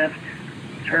continue left,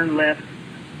 turn left,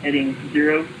 heading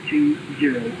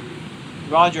 020.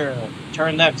 Roger,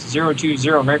 turn left, 020,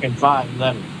 American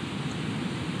 511.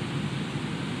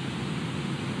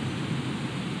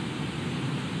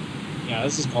 Yeah,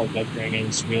 this is called vectoring, and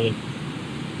it's really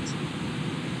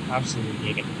absolutely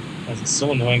hate it because it's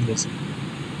so annoying. This,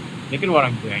 look at what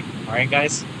I'm doing. All right,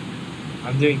 guys,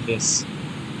 I'm doing this.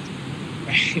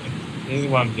 This is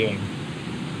what I'm doing.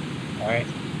 All right,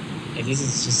 and this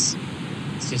is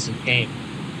it's just a pain.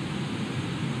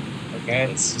 Okay,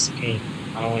 it's just a pain.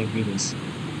 I don't want to do this.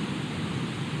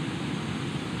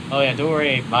 Oh yeah, don't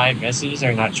worry. My messages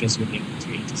are not transmitting to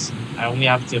ATC. I only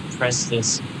have to press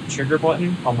this trigger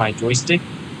button on my joystick.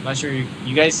 I'm not sure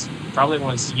you guys probably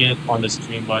want to see it on the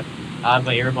stream, but I have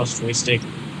the Airbus joystick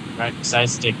right side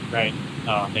stick right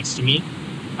next to me.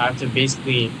 I have to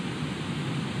basically,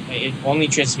 it only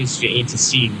transmits to A to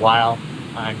C while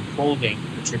I'm holding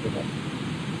the trigger button.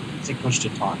 It's like push to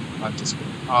talk on Discord.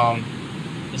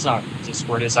 It's not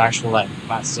Discord, it's actual like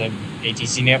VATSIM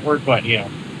ATC network, but you know.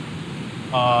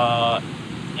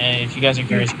 And if you guys are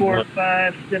curious,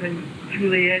 457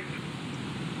 Juliet,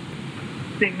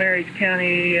 St. Mary's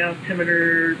County,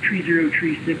 altimeter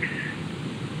 3036.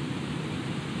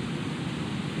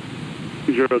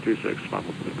 3036,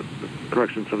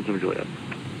 correction, 77 Juliet.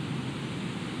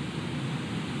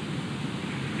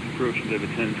 Approach David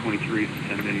 1023,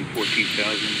 sending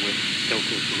 14,000 with Delta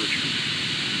for Richmond.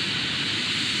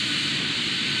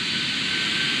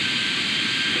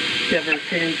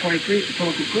 1023,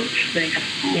 Potomac approach, thanks.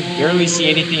 I can barely see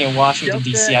anything in Washington,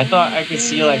 D.C. I thought I could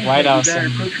see like White House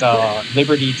and the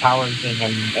Liberty Tower thing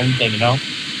and everything, you know?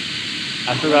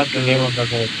 I forgot the name of the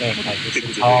whole thing. Like,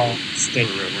 it's a tall stick.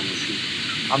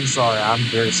 I'm sorry, I'm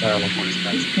very sorry.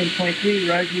 1023,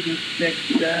 Roger, you can expect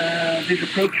big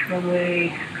approach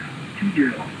runway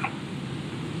 20.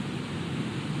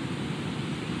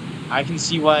 I can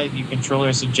see why the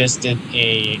controller suggested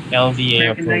a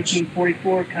LVA approach.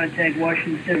 1944, contact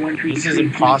Washington 133. This is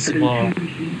impossible.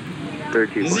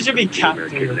 This should be Cat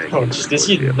 3 approach. This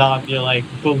should not be like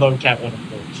below Cat 1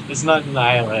 approach. It's not an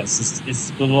ILS.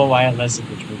 It's below ILS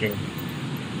approach we're doing.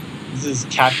 This is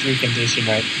Cat 3 condition,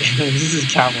 right? This is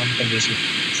Cat 1 condition.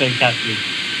 Sorry, Cat 3.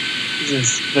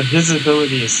 The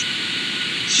visibility is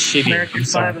shitty. American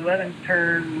 511,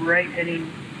 turn right heading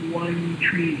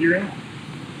 130.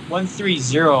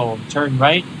 130, turn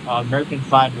right, American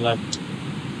 511.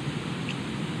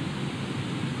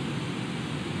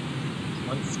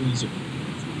 130.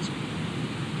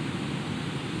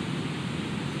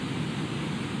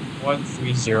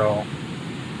 130.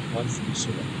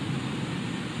 130.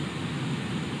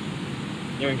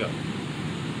 There we go.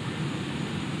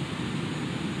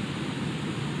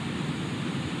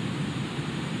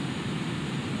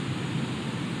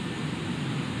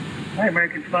 All right,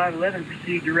 American 511,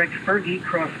 proceed direct Fergie,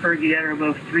 cross Fergie at or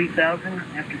above 3,000.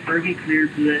 After Fergie, clear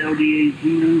to the LDA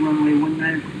Zulu, runway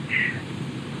 19.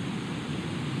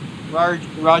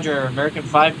 Roger, American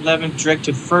 511, direct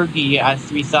to Fergie at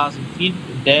 3,000 feet,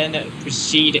 then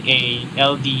proceed a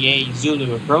LDA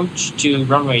Zulu approach to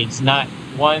runway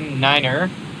 19er,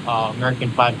 American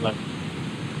 511.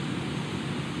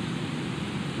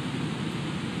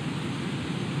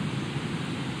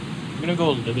 I'm gonna go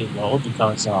a little bit low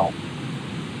because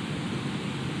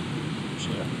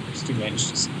it's too many.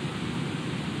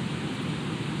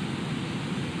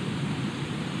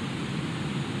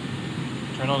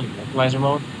 Turn on the equalizer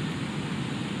mode.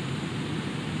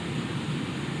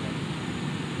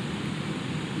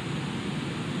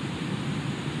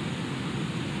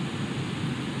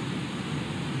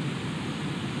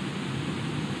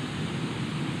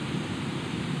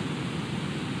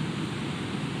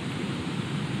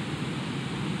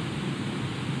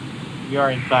 We are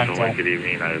in fact. Good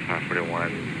evening. I have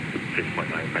 541,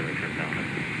 6.95 meters down.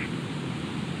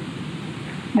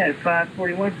 Yeah,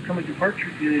 541, coming departure.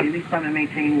 Good evening. Climb and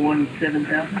maintain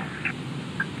 17,000. I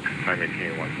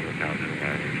maintain 17,000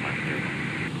 and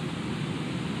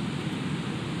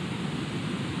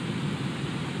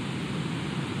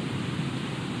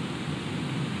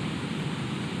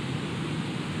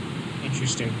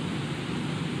Interesting.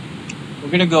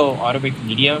 We're gonna go auto brake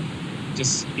medium.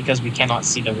 just because we cannot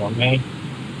see the runway.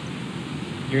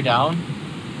 You're down.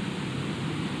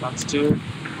 Flaps 2.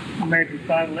 American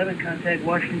 511, contact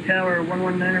Washington Tower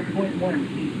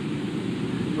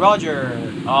 119.1. Roger.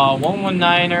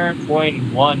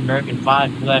 119.1, American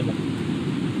 511.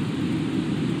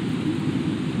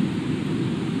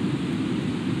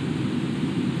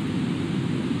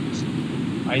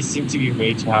 I seem to be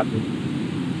way too happy.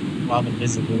 While the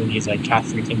visibility is like Cat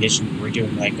 3 condition, we're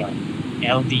doing like a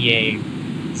LDA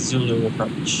Zulu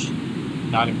approach.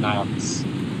 Not in miles.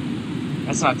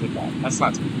 That's not too bad. That's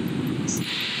not too bad.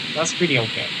 That's pretty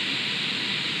okay.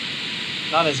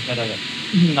 Not as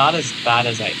bad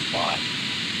as I thought.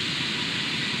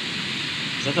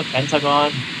 Is that the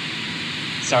Pentagon?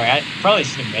 Sorry, I probably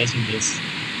should have mentioned this.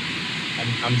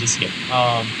 I'm just kidding.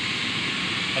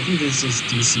 I think this is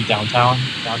DC downtown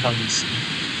DC.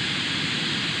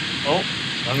 Oh,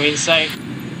 runway in sight.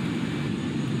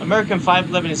 American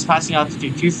 511 is passing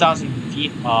altitude 2,000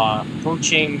 feet,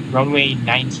 approaching runway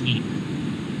 19.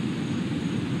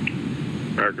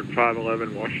 American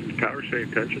 511, Washington Tower, same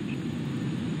intentions.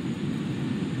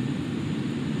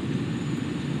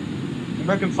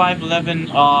 American 511,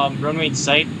 runway in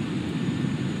sight.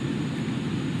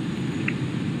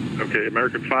 Okay,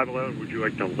 American 511, would you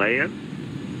like to land?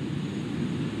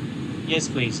 Yes,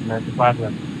 please, American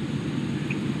 511.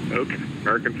 Okay,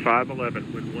 American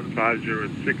 511, wind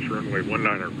 1506, runway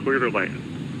 19er, clear to land.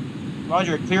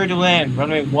 Roger, clear to land,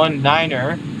 runway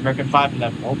 19er, American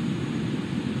 511. Oh.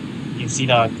 You can see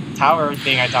the tower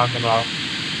thing I talked about.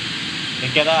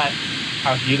 Look at that,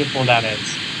 how beautiful that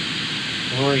is.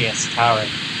 Glorious tower. I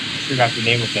forgot the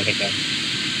name of it again.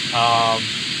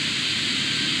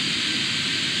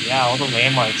 Yeah, all the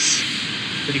landmarks.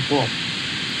 Pretty cool.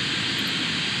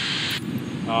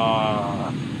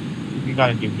 We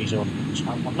gotta do visual.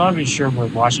 I'm not even sure where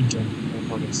Washington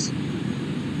Airport is. I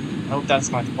hope that's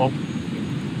not. Oh.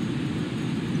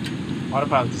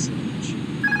 Autopilot disadvantage.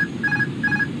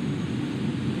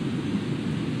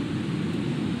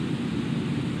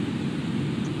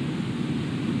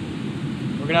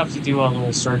 We're gonna have to do a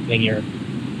little circling here.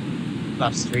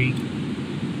 Flaps 3.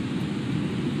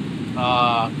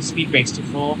 Speed brakes to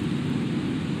full.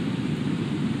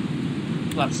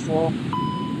 Flaps full.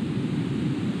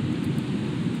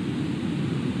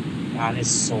 That is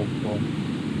so cool.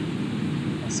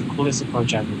 That's the coolest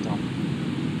approach I've ever done.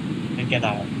 Look at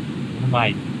that. Oh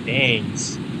my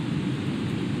days.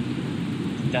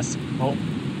 That's oh.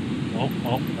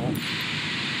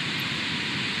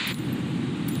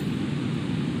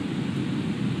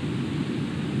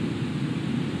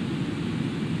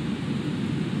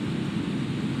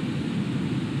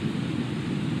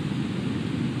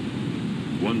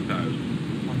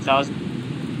 1,000.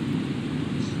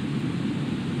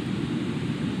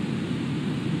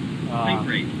 Think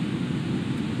rate.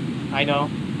 I know.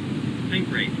 Think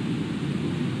rate.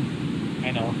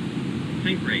 I know.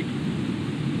 Think rate.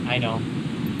 I know.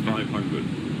 500.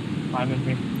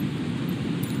 500.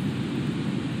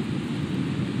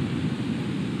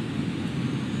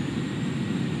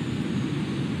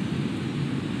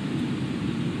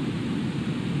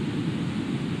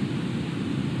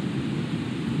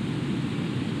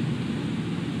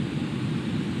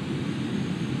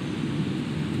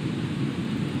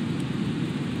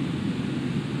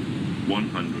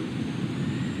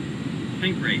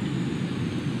 Think rate.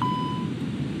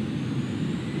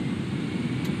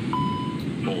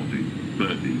 40,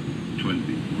 30,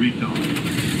 20, retard.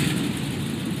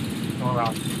 Go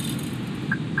around.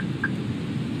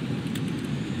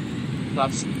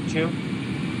 Flaps 2.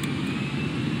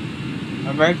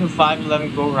 American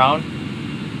 511, go around.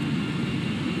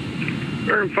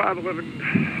 American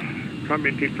 511, climb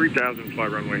maintain 3,000, fly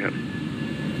runway head.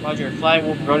 Roger, fly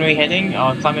runway heading,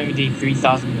 climb maintain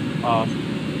 3,000,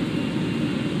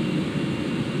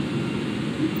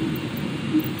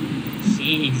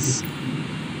 Jeez.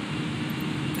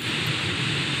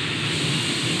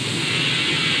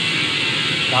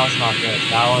 That was not good.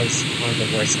 That was one of the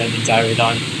worst landings I've ever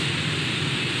done.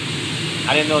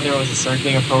 I didn't know there was a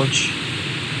circling approach.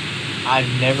 I've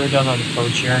never done an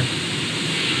approach here.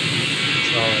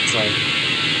 So it's like,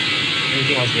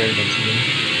 everything was very new to me.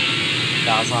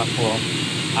 That was not cool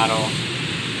at all.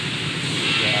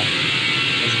 Yeah,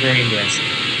 it was very embarrassing.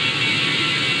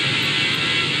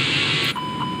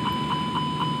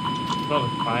 Oh,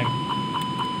 fine.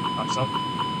 Pops up.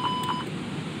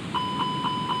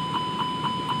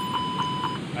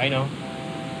 I know.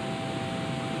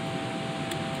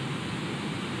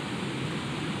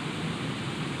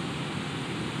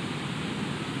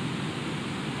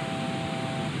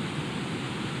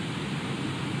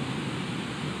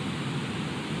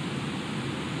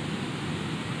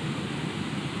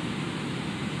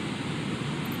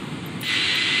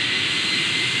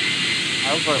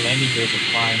 of our landing gears are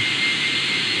fine.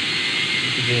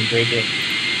 We didn't break it.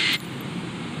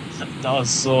 That was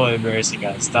so embarrassing,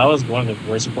 guys. That was one of the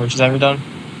worst approaches I've ever done.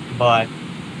 But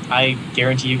I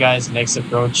guarantee you guys, next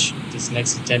approach, this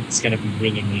next attempt is going to be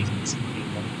really amazing. It's going to be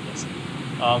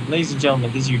wonderful. Ladies and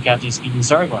gentlemen, this is your captain speaking.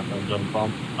 Sorry about that little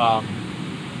bump.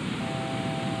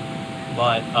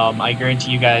 But I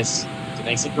guarantee you guys, the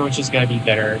next approach is going to be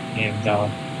better. And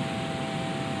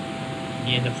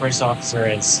me and the first officer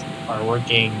are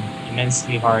working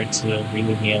immensely hard to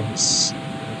really nail this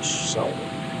approach. So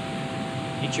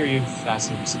make sure you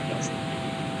fasten your seatbelts.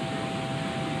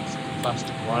 Flaps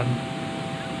to 1.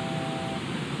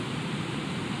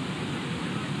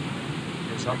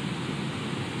 Here's up.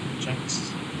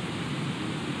 Checks.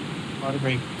 Auto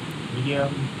brake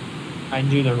medium. I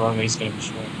knew the runway is going to be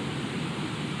short.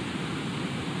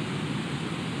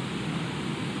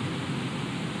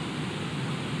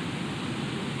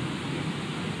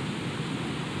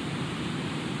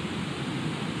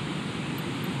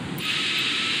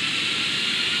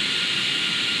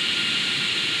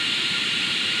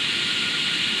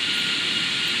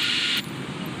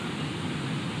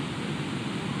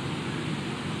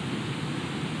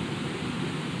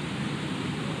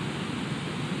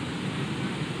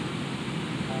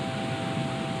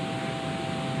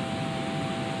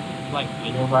 Like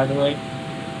anal, by the way.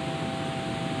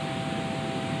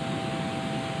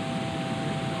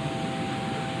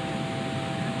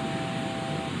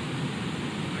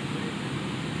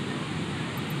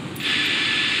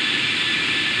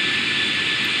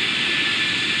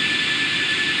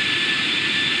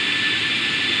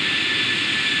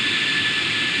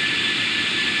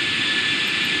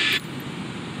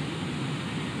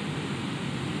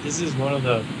 This is one of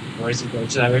the worst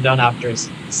approaches I've ever done after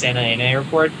Santa Ana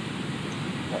Airport.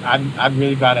 I'm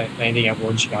really bad at landing at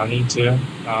Orange County too,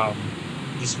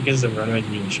 just because the runway is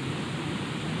really short.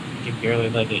 I can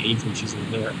barely let the 8 inches in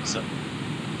there. So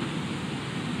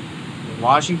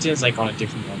Washington's like on a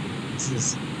different level. This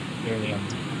is barely on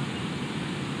top.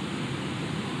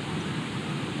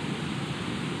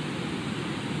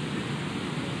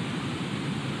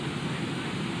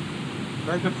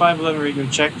 American 511 radio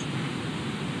check.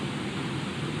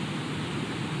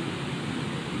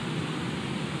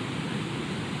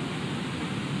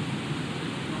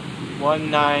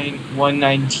 One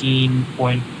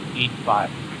 119.85.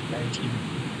 19.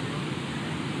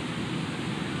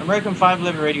 American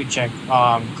 511 radio check.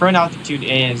 Current altitude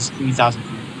is 3,000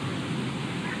 feet.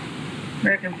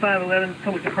 American 511,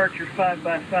 public departure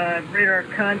 5x5, radar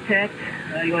contact.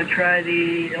 You want to try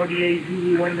the LDA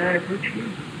ZZ19 approach here?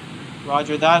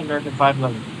 Roger that, American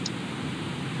 511.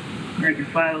 American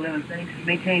 511, thanks.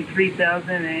 Maintain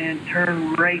 3,000 and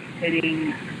turn right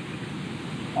heading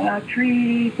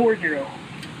 340.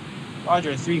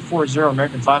 Roger, 340,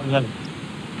 American 511.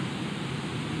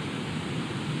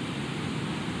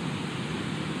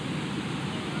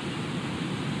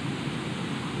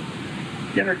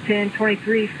 Denver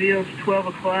 1023, fields 12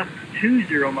 o'clock,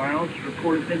 20 miles,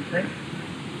 reported inside.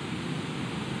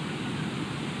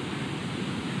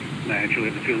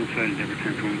 Actually, the field inside Denver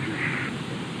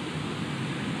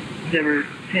 1023. Denver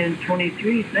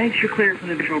 1023, thanks. You're clear for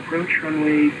the visual approach,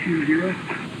 runway 20.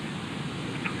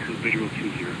 Visual 20.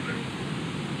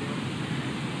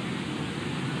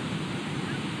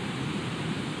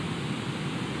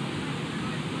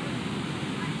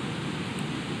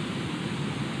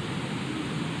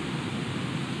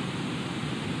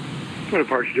 For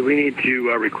departure, do we need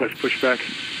to request pushback?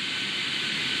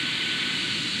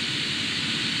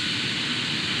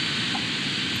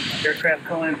 Aircraft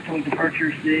calling for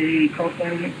departure, say call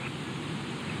sign again.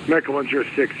 American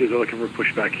 106 is looking for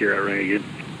pushback here at Reagan.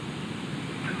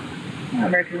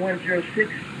 American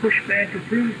 106, pushback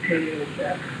approved, tail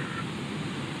south.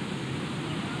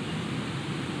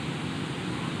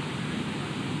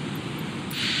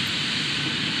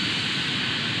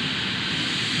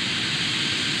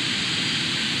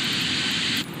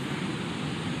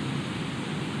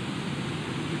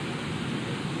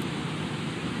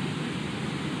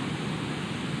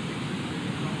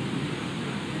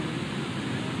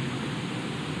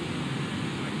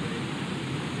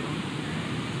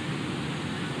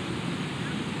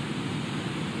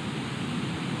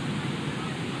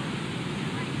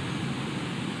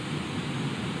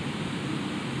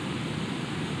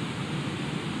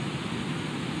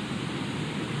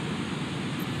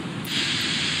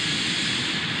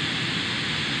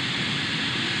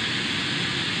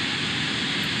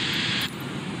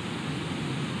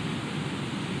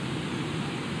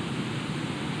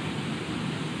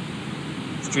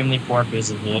 Extremely poor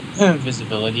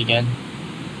visibility again.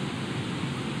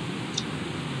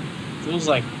 Feels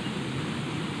like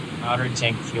Outer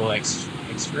tank fuel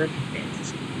expert. Okay.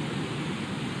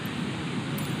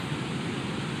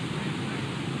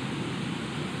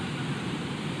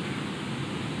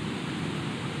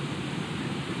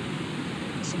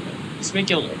 Let's make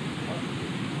it a little.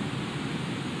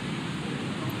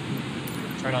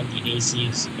 Turn on the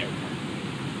ACs. There we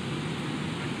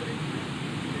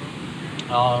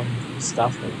go.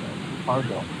 Stuff like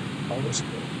cargo. Cargo's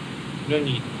good. We don't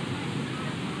need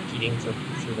heating for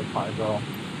the cargo.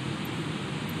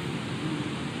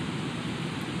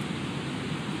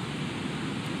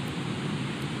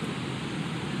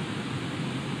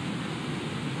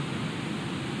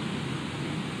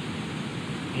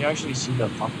 You actually see the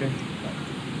cockpit?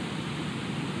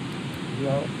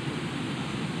 Yeah.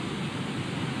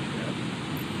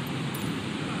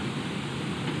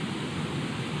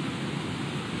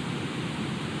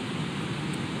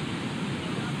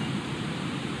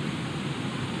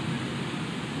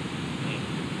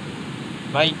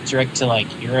 Might direct to like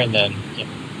here and then yeah.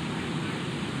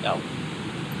 No.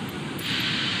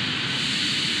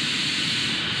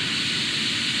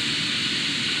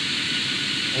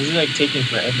 This is like taking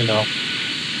forever though.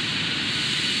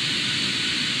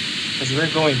 Because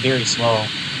we're going very slow.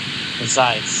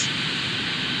 Besides,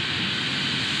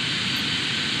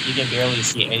 you can barely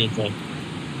see anything.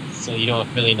 So you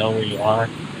don't really know where you are.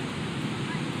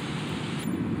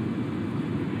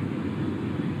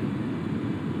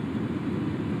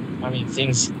 I mean,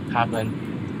 things happen.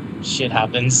 Shit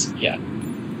happens. Yeah.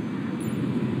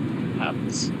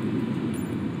 Happens.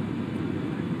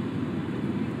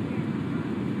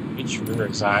 Which river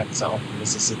is that? So,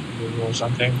 Mississippi River or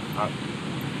something? Oh.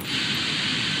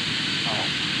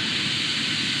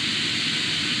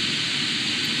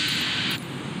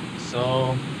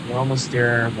 So, we're almost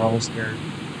there. We're almost there.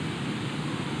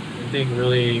 The thing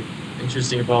really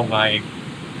interesting about my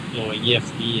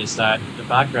EFB is that the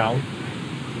background,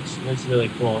 which looks really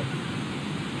cool.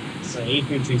 It's an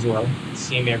A330,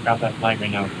 same aircraft I'm flying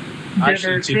right now.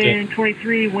 Denver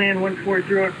 1023, wind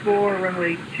 14004,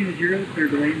 runway 20, clear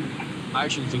to land. I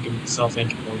actually took it South in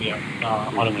Cambodia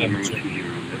on a plane trip.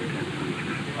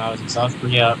 When I was in South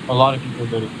Korea, a lot of people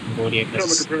go to Cambodia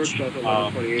because it's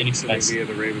inexpensive.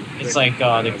 It's like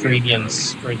the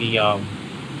Caribbeans for the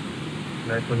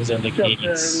Americans and the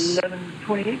Canadians.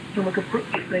 1128, Potomac approach,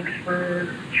 thanks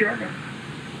for charter.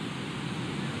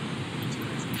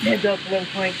 And Delta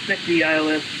 1120, expect the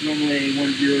ILS runway 10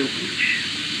 approach.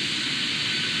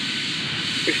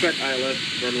 Expect ILS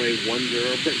runway 10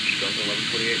 approach, Delta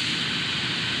 1128.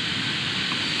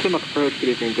 Potomac approach, good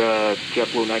evening,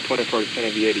 JetBlue 920 for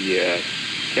descending via the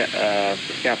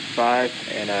CAP 5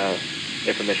 and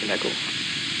information echo.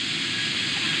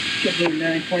 JetBlue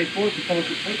 924, Potomac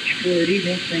approach, good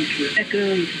evening, thanks for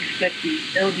echo. You can expect the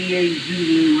LDA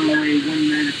Zulu runway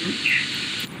 19 approach.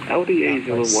 LDA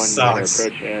Zulu 19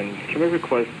 approach, and can we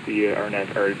request the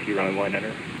RNAV RP runway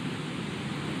 19?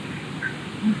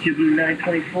 JetBlue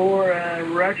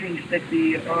 924, roger, expect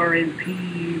the RNP.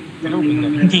 We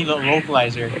need a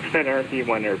localizer. Extend RNP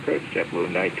 19 approach, JetBlue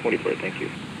 924, thank you.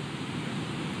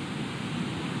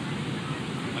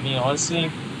 I mean, honestly,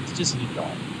 it's just keep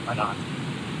going. Why not?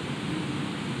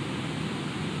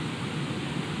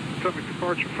 Potomac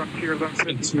departure, Frontier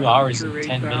 1150. It's been 2 hours and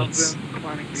 10 minutes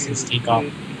since takeoff.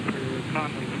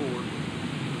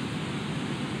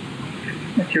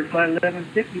 That's your flight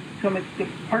 1150, Potomac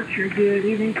departure, good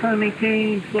evening, climb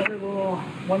maintain, flight level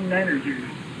 190.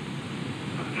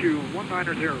 To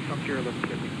 190, Frontier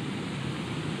 1150.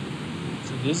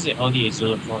 So this is the LDA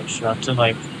Zulu approach. You have to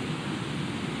like,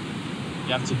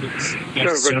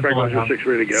 circle around.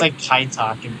 It's like Thai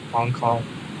talk in Hong Kong.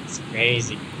 It's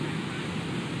crazy.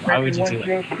 Why would you do that?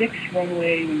 106,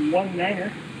 runway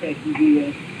 19, taking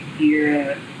the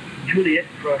Sierra Juliet,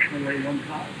 cross runway 15.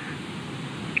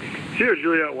 Sierra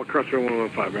Juliet, will cross runway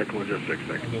 15, American 106,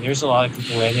 thanks. Okay, there's a lot of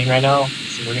people landing right now,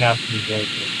 so we're gonna have to be very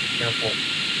careful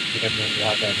with everything we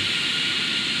have there.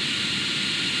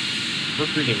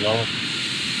 We're pretty low,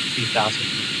 3,000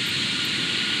 feet.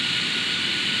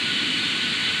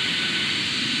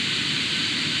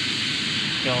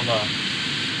 Feel the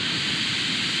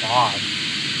fog.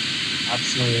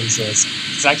 Absolutely insane.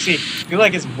 It's actually, I feel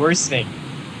like it's worsening.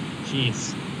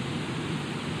 Jeez.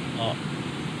 Oh.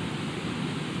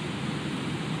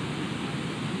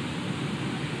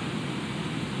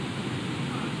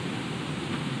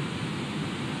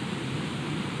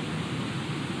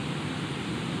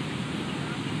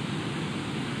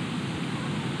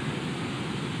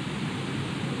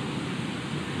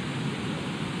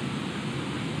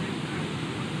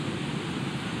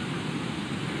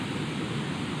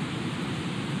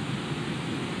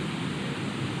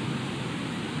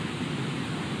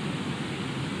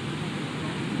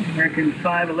 American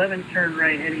 511, turn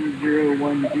right heading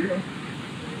 010.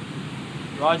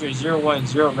 Roger,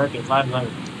 010, American 511.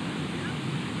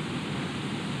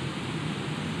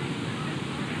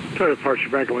 Total departure,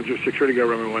 American 106, ready to go,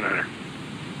 runway 19er.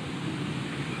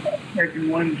 American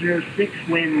 106,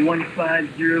 wind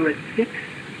 150 at 6,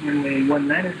 runway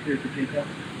 19er, clear for takeoff.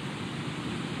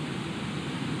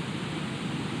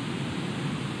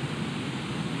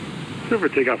 Clear for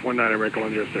takeoff 19, American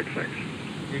 106, thanks.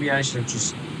 Maybe I should have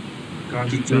just gone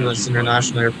to Dulles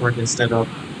International Airport instead of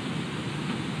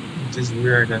this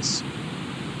weirdness.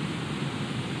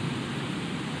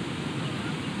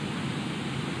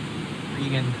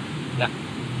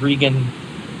 Regan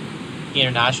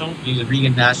International? Use the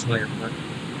Regan National Airport.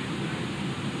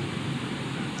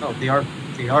 Oh, they are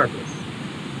both.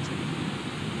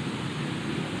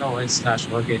 No, it's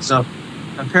national. Okay, so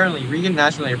apparently Regan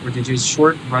National Airport, due to its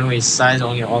short runway size,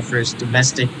 only offers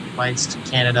domestic flights to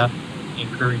Canada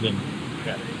and Caribbean.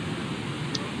 Okay.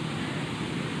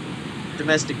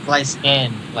 Domestic flights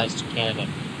and flights to Canada.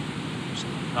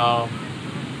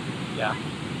 Yeah.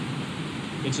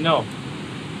 Good to know.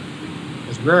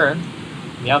 Because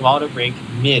we have auto brake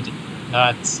mid,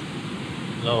 not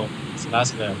low. So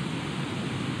that's good.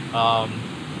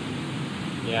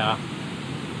 Yeah.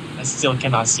 I still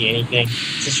cannot see anything.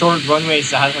 It's a short runway,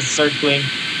 so it has a circling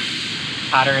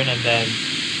pattern, and then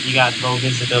you got low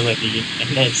visibility,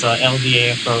 and it's a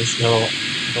LDA approach, no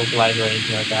glide or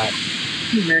anything like that.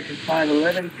 American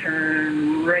 511,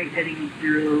 turn right heading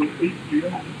 080.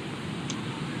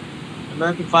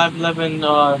 American 511,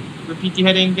 repeat the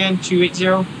heading again,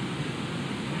 280?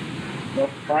 Well,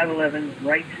 511,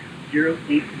 right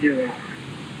 080.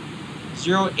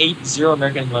 080,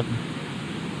 American 11.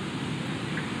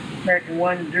 American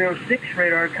 106,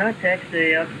 radar contact,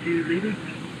 stay altitude leading.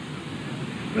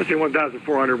 Let's say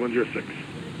 1,400, 106.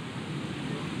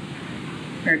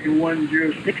 American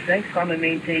 106, thanks. Climb and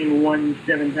maintain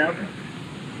 17,000.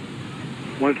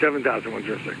 17,000,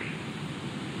 106.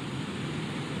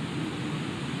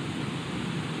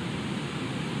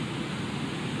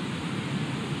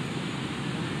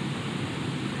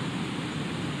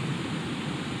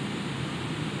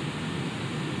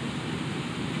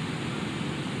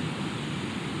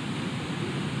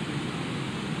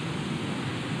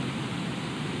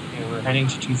 We're heading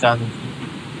to 2,000 feet.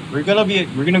 We're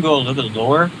gonna go a little bit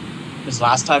lower, because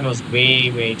last time it was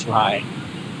way too high.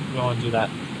 We don't want to do that.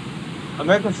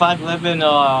 American 511,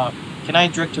 can I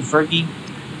direct to Fergie?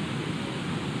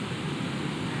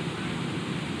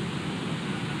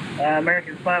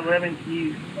 American 511,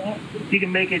 if you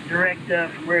can make it direct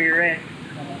from where you're at.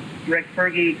 Direct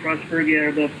Fergie, cross Fergie at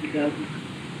above 2,000.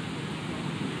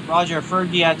 Roger,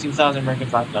 Fergie at 2,000, American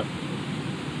 511.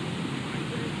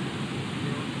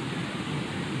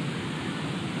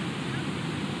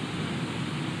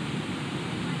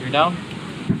 You're down?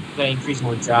 Gonna increase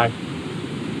more drag.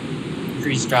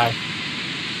 Increase drag.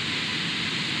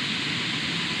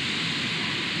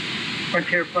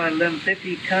 Frontier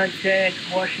 51150, contact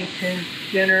Washington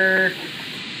Center.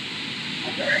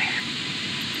 Sorry.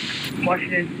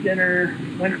 Washington Center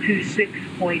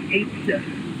 126.87.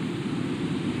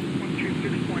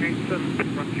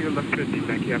 126.87, Frontier 1150,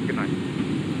 thank you, have a good night.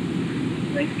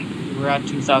 Thank you. We're at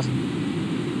 2,000.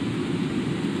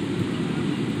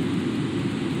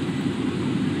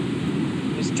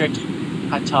 District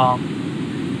Atoll.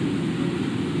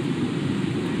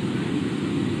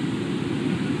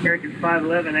 American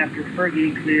 511 after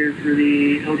Fergie cleared for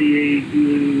the LDA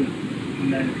Zulu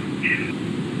approach.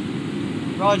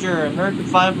 Roger, American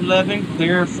 511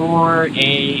 clear for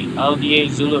a LDA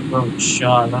Zulu approach,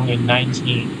 runway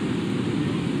 19.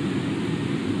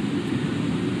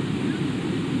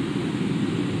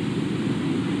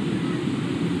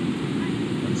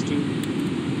 Let's do.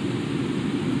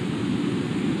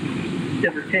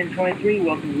 December 1023,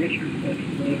 welcome to Richard,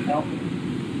 Alpha.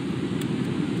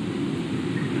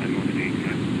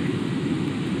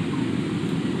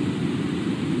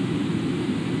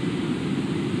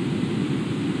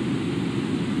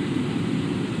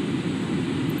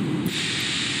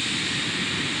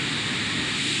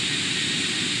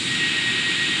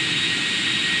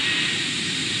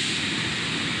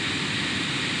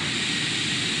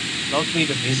 Luckily,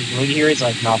 the visibility here is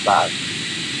like not bad.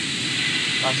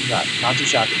 Not too bad. Not too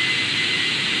shabby.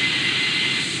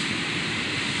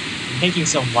 I'm taking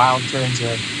some wild turns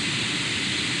here.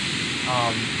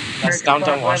 That's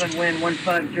downtown Washington. Wind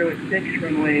 150 at 6,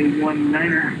 runway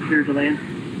 19er, clear to land.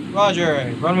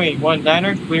 Roger, runway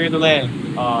 19er, clear the land.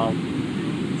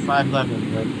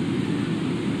 511. Right?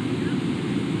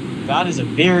 That is a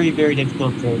very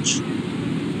difficult approach.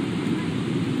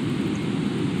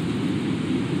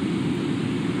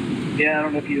 Yeah, I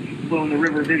don't know if you've flown the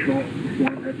river visual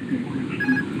before. That's a good one.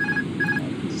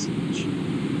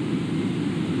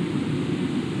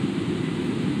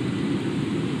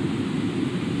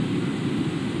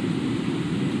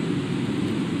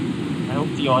 I hope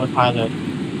the autopilot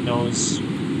knows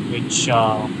which,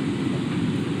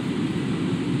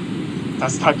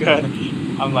 that's not good.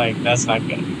 I'm like, that's not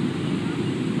good.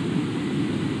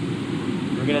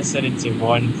 We're gonna set it to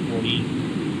 140.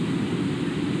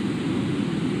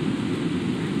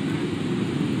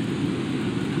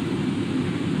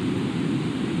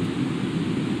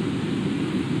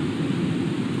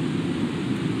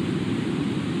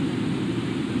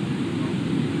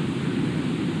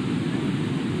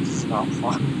 It's not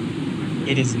fun.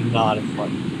 It is not a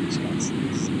fun approach.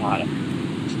 It's not a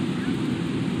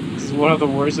This is one of the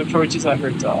worst approaches I've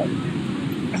ever done.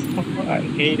 I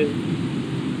hate it.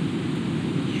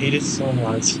 I hate it so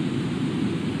much.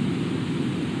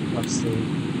 Absolutely.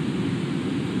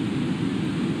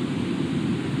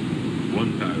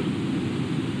 1,000.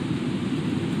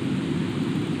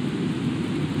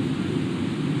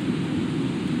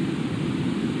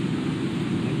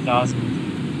 1,000.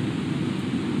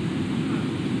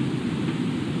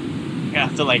 You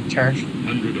have to like turn.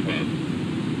 100 above.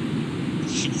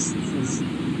 Jesus. This is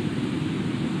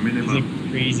Minimum. the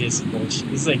craziest approach.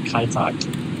 This is like Kaitak.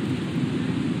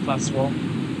 Class roll.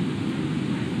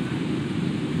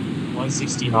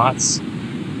 160 knots.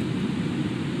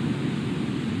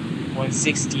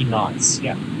 160 knots,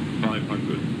 yeah.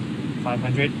 500.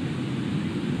 500.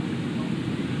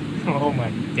 Oh my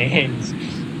days.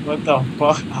 What the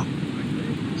fuck?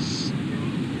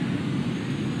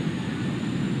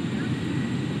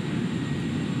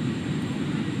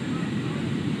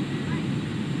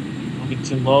 A bit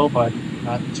too low, but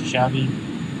not too shabby.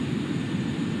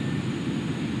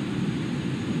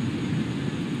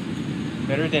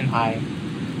 Better than high.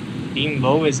 Being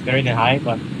low is better than high,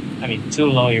 but I mean, too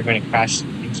low, you're going to crash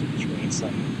into the tree. So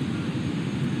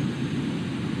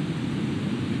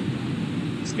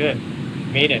it's good.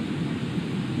 Made it.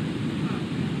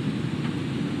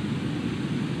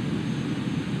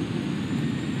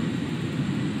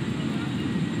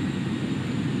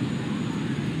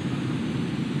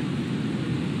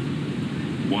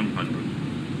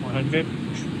 $100. 100.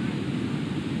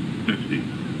 50,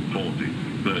 40,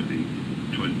 30,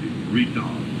 20.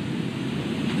 Retard.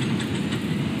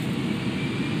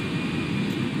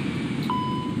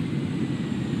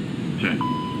 10,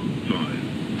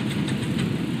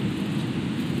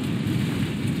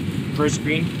 5. First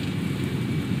green.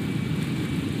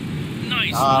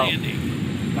 Nice landing.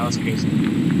 That was crazy.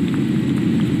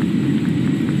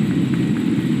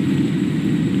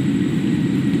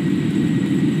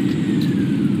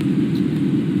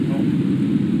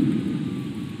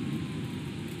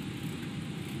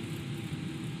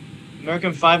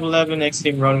 American 511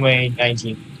 exiting runway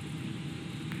 19.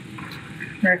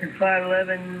 American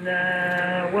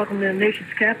 511, welcome to the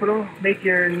nation's capital. Make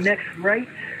your next right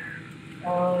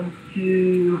on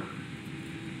to,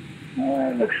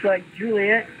 looks like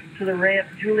Juliet, to the ramp,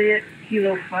 Juliet,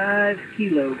 Kilo 5,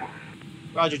 Kilo.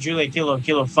 Roger, Juliet,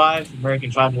 Kilo 5,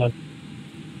 American 511.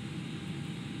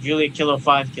 Juliet, Kilo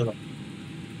 5, Kilo.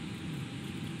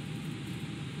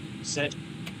 Set.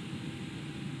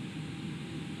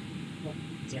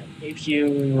 Yeah,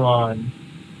 APU on.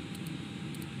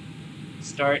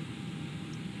 Start.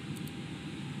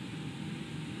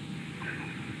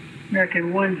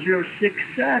 American 106,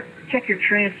 check your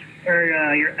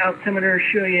your altimeter,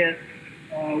 show you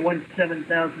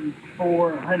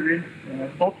 17,400.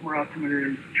 Baltimore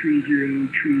altimeter is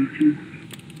 3032.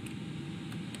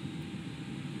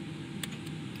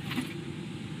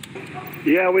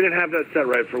 Yeah, we didn't have that set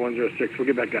right for 106. We'll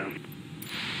get back down.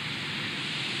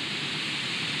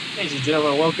 Ladies and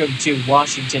gentlemen, welcome to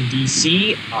Washington,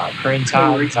 D.C. Current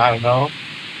times, I don't know.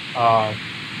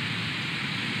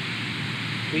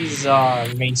 Please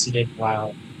remain seated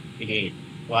while the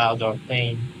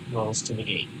plane rolls to the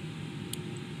gate.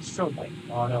 Strobe light,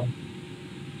 auto.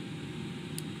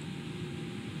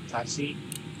 Taxi.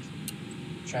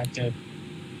 Attractive.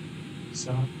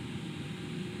 So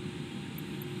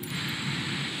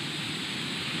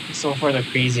far the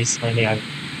craziest landing I've.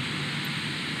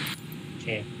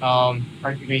 Okay,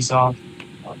 park your base off.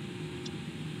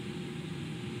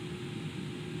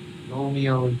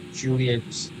 Romeo,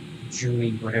 Juliet,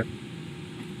 Julie, whatever.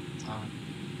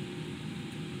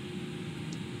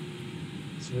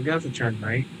 So we got to turn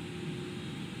right.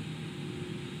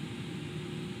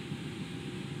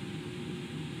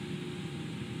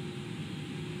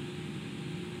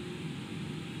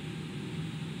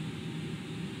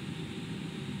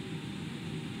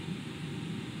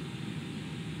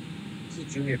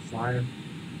 Juliet 5.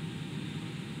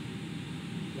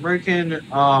 American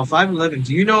 511.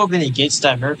 Do you know of any gates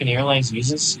that American Airlines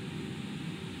uses?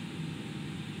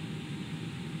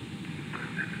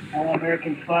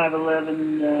 American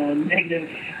 511 negative.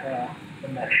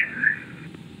 I'm not sure.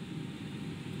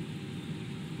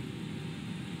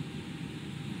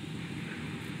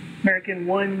 American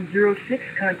 106,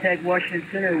 contact Washington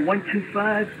Center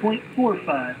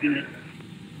 125.45 unit.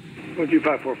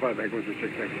 12545, Bank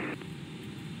 106, thank you.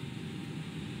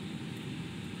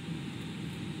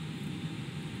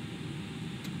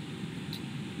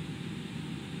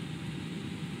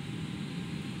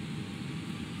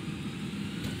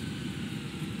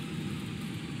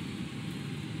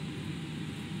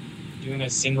 Doing a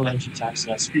single engine taxi.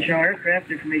 That's Dijon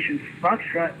aircraft information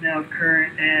Foxtrot now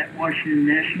current at Washington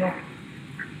National.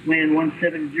 Wind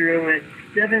 170 at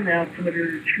 7,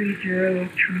 altimeter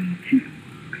 3032.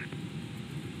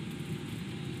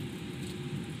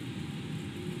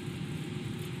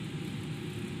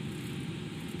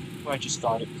 I just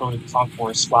thought it going to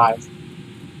Concourse 5.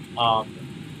 I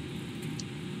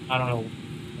don't know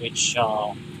which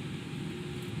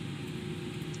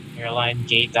airline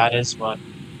gate that is, but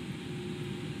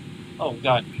oh, we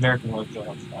got American Road going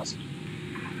up fast.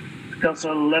 Delta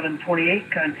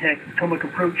 1128, contact Potomac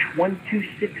approach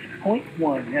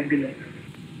 126.1. Have a good night.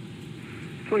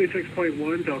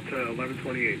 26.1, Delta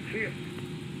 1128. See ya.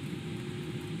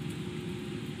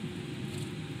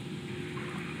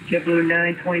 JetBlue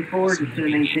 924, just to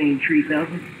maintain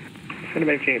 3000. Just going to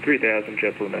maintain 3000,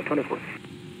 JetBlue 924.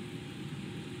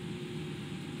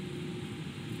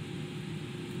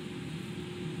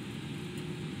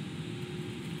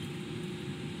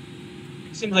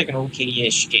 Seems like an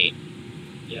okay-ish gate.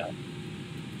 Yeah.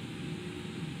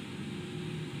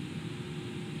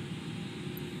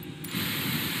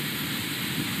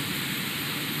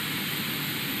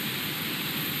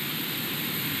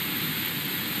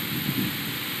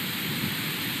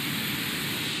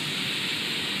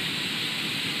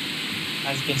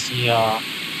 As you can see,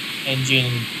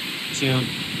 engine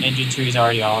 2 is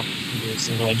already off. We do a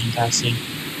single engine taxi,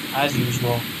 as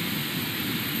usual.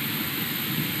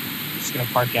 Just gonna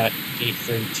park at gate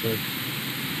 32.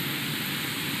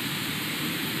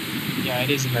 Yeah, it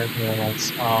is American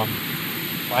Airlines.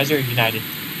 Why is there United?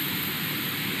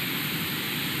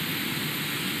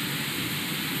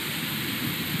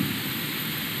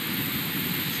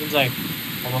 Seems like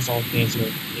almost all planes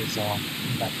is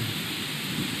back.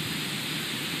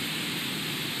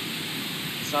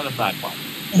 It's not a bad part.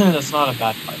 That's not a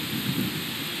bad part.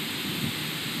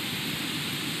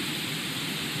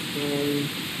 Okay,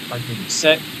 parking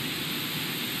set.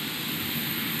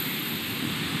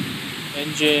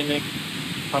 Engine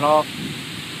cut off.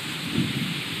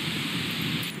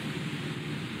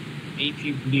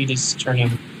 AP bleed is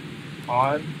turning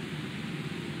on.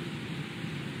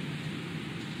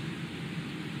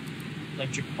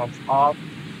 Electric pump off.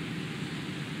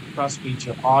 Cross speed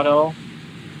to auto.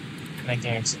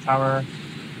 Connecting exit power.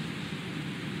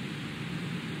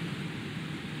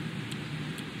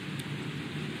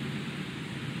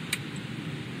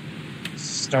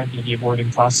 Start the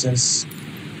deboarding process.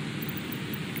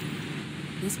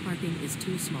 This parking is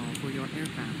too small for your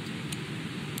aircraft.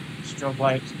 Strobe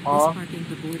light off. This parking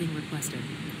to boarding requested.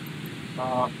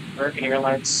 American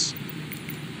Airlines.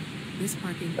 This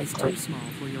parking is too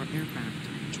small for your aircraft.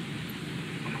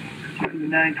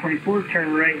 924,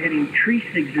 turn right heading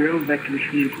 360, vector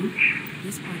speed approach.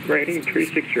 Right heading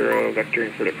 360,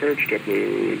 vectoring for the approach,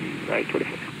 JetBlue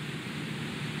 924.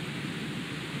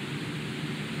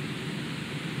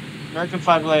 American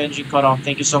 511 engine cut off.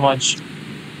 Thank you so much.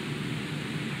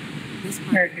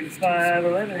 American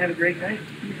 511, have a great night.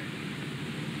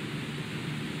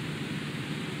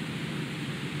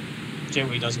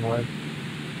 Gateway doesn't work.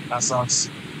 That sucks.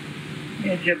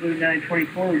 Yeah, JetBlue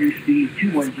 924, reduce speed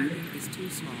 210.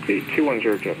 Speed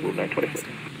 210, JetBlue 924.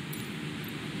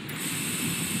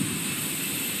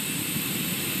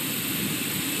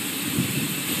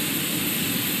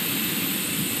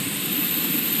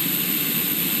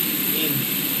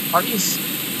 Parking's,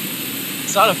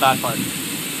 it's not a bad part.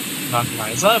 I'm not gonna lie,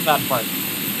 it's not a bad part.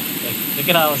 Like, look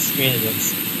at how straight it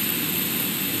is.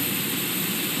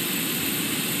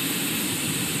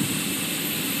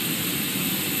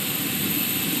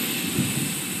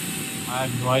 I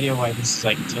have no idea why this is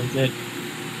like tilted.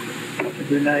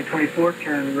 The 924,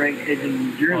 turn right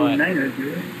heading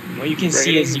 090. What you can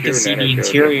see is you can see the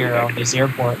interior of this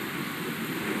airport.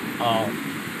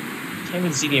 Can't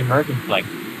even see the American flag.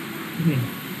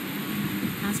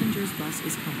 Passenger's bus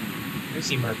is coming. Where's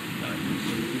the American flag?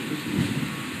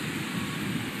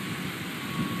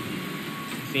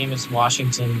 famous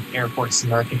Washington Airport's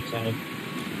American flag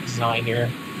design here.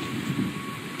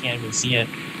 Can't even see it.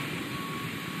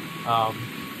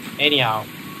 Anyhow,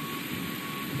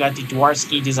 we got the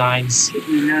Dworsky designs.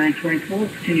 924,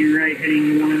 continue right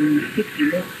heading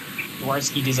 160.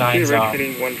 Dworsky designs. Continue right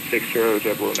heading 160,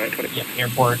 JetBlue 924. Yeah,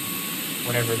 airport,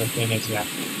 whatever the thing is. Yeah.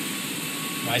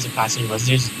 Why is it passing bus?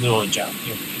 There's a little joke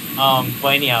here.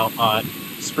 But anyhow,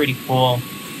 it's pretty cool.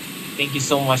 Thank you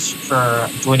so much for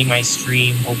joining my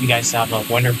stream. Hope you guys have a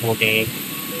wonderful day.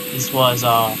 This was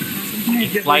a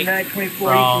flight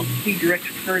from direct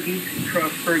Fergie,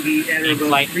 cross Fergie at a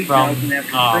flight from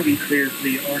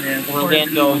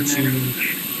Orlando to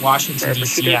Washington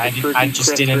DC. I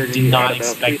just did not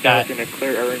expect that.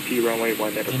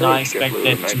 Did not expect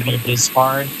it to be this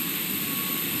hard.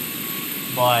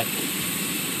 But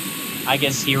I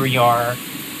guess here we are,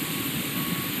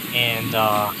 and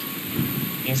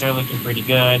things are looking pretty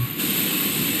good.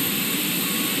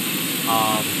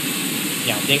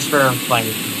 Yeah, thanks for playing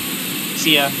with me.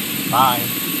 See ya. Bye.